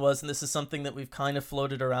other one was, and this is something that we've kind of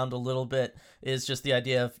floated around a little bit, is just the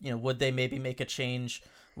idea of, would they maybe make a change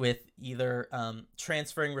with either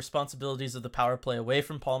transferring responsibilities of the power play away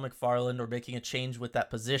from Paul McFarland or making a change with that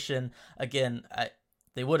position. Again,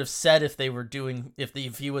 they would have said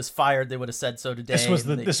if he was fired, they would have said so today.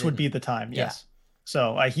 This would be the time. Yes. Yeah.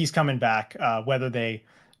 So he's coming back,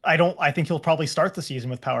 I think he'll probably start the season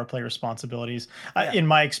with power play responsibilities. In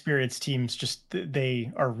my experience, teams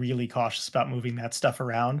they are really cautious about moving that stuff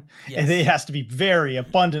around. Yes. And it has to be very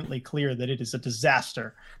abundantly clear that it is a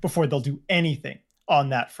disaster before they'll do anything on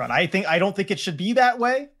that front. I don't think it should be that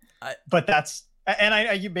way, but that's,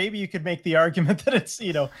 and maybe you could make the argument that it's,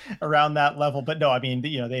 around that level, but no, I mean,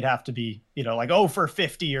 they'd have to be, like, for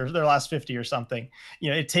 50 or their last 50 or something.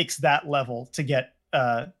 It takes that level to get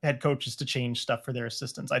head coaches to change stuff for their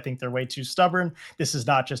assistants. I think they're way too stubborn. This is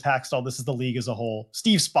not just Hakstol. This is the league as a whole.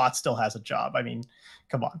 Steve Spott still has a job. I mean,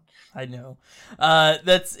 come on. I know.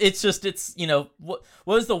 It's you know, what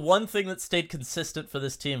was the one thing that stayed consistent for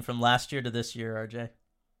this team from last year to this year, RJ?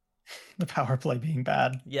 The power play being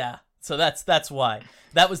bad. Yeah. So that's why.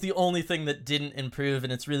 That was the only thing that didn't improve,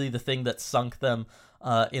 and it's really the thing that sunk them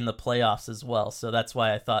in the playoffs as well. So that's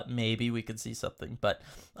why I thought maybe we could see something. But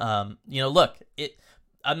you know, look,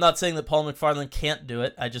 I'm not saying that Paul McFarland can't do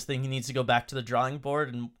it. I just think he needs to go back to the drawing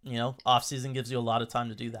board, and you know, offseason gives you a lot of time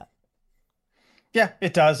to do that. Yeah,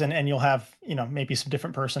 it does. And you'll have, you know, maybe some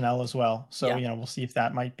different personnel as well. So, Yeah. you know, we'll see if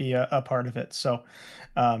that might be a part of it. So,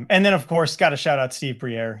 and then of course, got to shout out Steve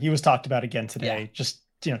Briere. He was talked about again today, just,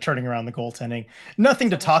 you know, turning around the goaltending. Nothing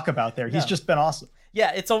to talk about there. He's just been awesome.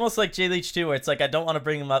 Yeah, it's almost like Jay Leach too, where it's like, I don't want to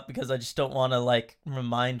bring him up because I just don't want to like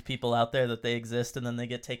remind people out there that they exist, and then they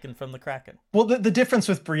get taken from the Kraken. Well, the difference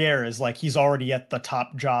with Briere is like he's already at the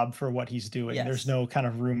top job for what he's doing. Yes. There's no kind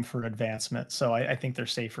of room for advancement. So I think they're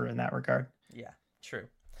safer in that regard. Yeah, true.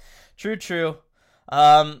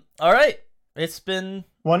 All right, it's been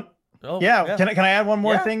one. Oh, yeah. Can I add one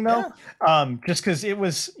more thing though? Yeah. Just because it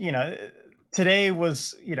was, you know, today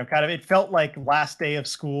was, you know, kind of, it felt like last day of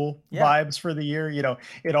school vibes for the year. You know,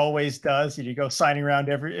 it always does. You go signing around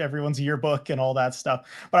everyone's yearbook and all that stuff.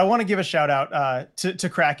 But I want to give a shout out to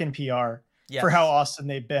Kraken PR for how awesome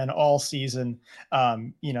they've been all season.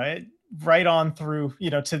 You know, right on through, you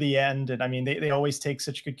know, to the end. And I mean, they always take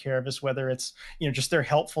such good care of us, whether it's, you know, just their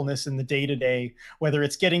helpfulness in the day-to-day, whether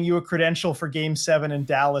it's getting you a credential for Game 7 in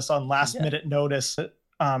Dallas on last minute notice.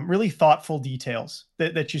 Really thoughtful details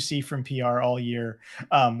that you see from PR all year,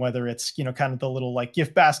 whether it's, you know, kind of the little like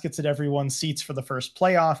gift baskets at everyone's seats for the first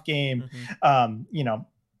playoff game, you know,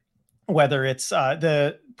 whether it's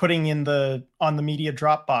the putting in on the media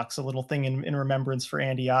Dropbox, a little thing in remembrance for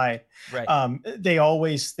Andy I. Right. They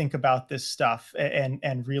always think about this stuff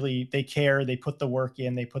and really they care, they put the work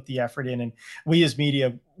in, they put the effort in. And we as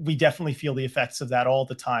media, we definitely feel the effects of that all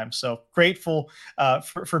the time. So grateful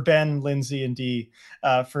for Ben, Lindsay, and Dee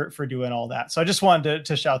for doing all that. So I just wanted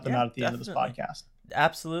to shout them out at the end of this podcast.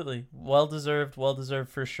 Absolutely. Well deserved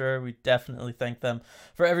for sure. We definitely thank them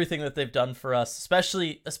for everything that they've done for us,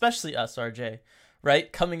 especially us, RJ, right?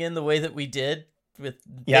 Coming in the way that we did with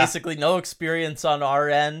basically no experience on our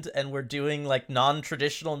end, and we're doing like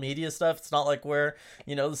non-traditional media stuff. It's not like we're,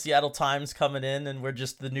 you know, the Seattle Times coming in and we're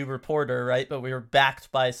just the new reporter, right? But we were backed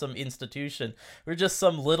by some institution. We're just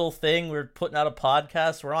some little thing. We're putting out a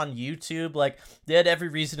podcast. We're on YouTube. Like, they had every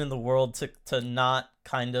reason in the world to not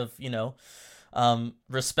kind of, you know,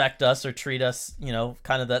 respect us or treat us, you know,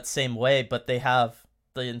 kind of that same way, but they have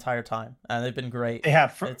the entire time, and they've been great. They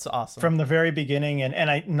have. It's awesome from the very beginning,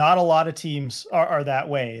 and not a lot of teams are that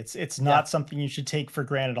way. It's not something you should take for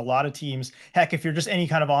granted. A lot of teams, heck, if you're just any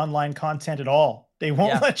kind of online content at all, they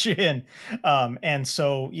won't let you in. And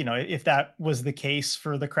so, you know, if that was the case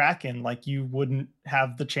for the Kraken, like, you wouldn't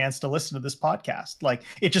have the chance to listen to this podcast. Like,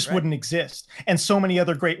 it just wouldn't exist. And so many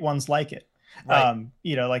other great ones like it.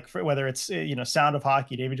 You know, like whether it's, you know, Sound of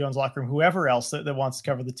Hockey, Davy Jones Locker Room, whoever else that wants to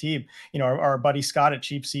cover the team, you know, our buddy Scott at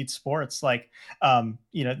Cheap Seat Sports, like,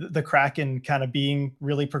 you know, the Kraken kind of being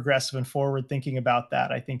really progressive and forward thinking about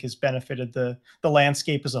that, I think has benefited the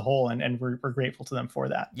landscape as a whole. And we're grateful to them for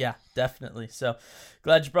that. Yeah, definitely. So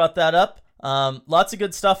glad you brought that up. Lots of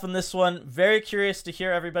good stuff in this one. Very curious to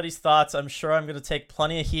hear everybody's thoughts. I'm sure I'm going to take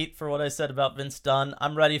plenty of heat for what I said about Vince Dunn.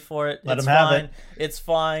 I'm ready for it. Let him have it. It's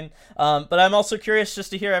fine. But I'm also curious just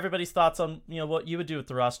to hear everybody's thoughts on, you know, what you would do with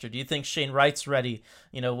the roster. Do you think Shane Wright's ready?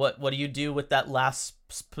 You know, what do you do with that last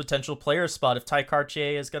potential player spot if Ty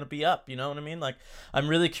Cartier is going to be up? You know what I mean? Like, I'm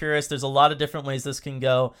really curious. There's a lot of different ways this can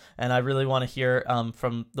go, and I really want to hear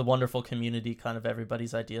from the wonderful community kind of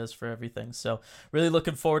everybody's ideas for everything. So really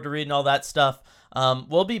looking forward to reading all that stuff.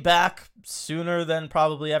 We'll be back sooner than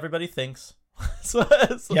probably everybody thinks. So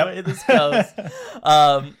that's the way this goes.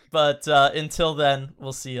 But until then,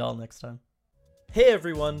 we'll see you all next time. Hey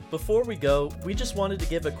everyone, before we go, we just wanted to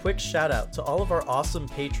give a quick shout out to all of our awesome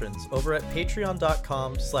patrons over at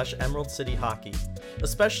patreon.com/Emerald City Hockey,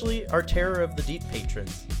 especially our Terror of the Deep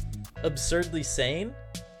patrons: Absurdly Sane,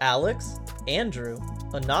 Alex, Andrew,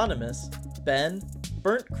 Anonymous, Ben,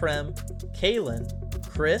 Burnt Creme, Kaylin,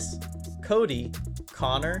 Chris, Cody,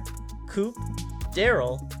 Connor, Coop,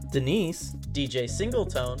 Daryl, Denise, DJ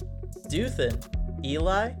Singletone, Duthin,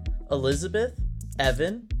 Eli, Elizabeth,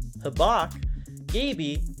 Evan, Habak,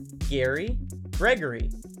 Gaby, Gary,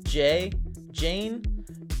 Gregory, Jay, Jane,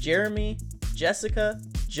 Jeremy, Jessica,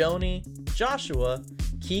 Joni, Joshua,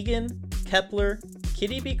 Keegan, Kepler,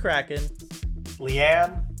 Kitty B. Kraken,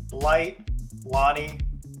 Leanne, Light, Lonnie,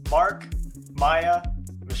 Mark, Maya,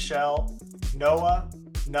 Michelle, Noah,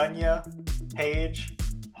 Nunya, Paige,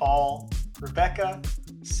 Paul, Rebecca,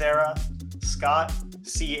 Sarah, Scott,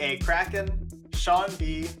 C.A. Kraken, Sean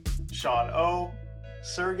B., Sean O.,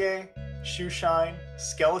 Sergey, Shoeshine,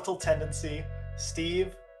 Skeletal Tendency,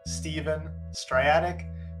 Steve, Steven, Striatic,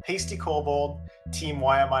 Pasty Kobold, Team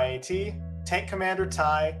YMIAT, Tank Commander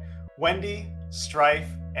Ty, Wendy, Strife,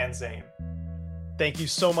 and Zane. Thank you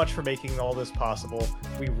so much for making all this possible.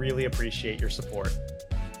 We really appreciate your support.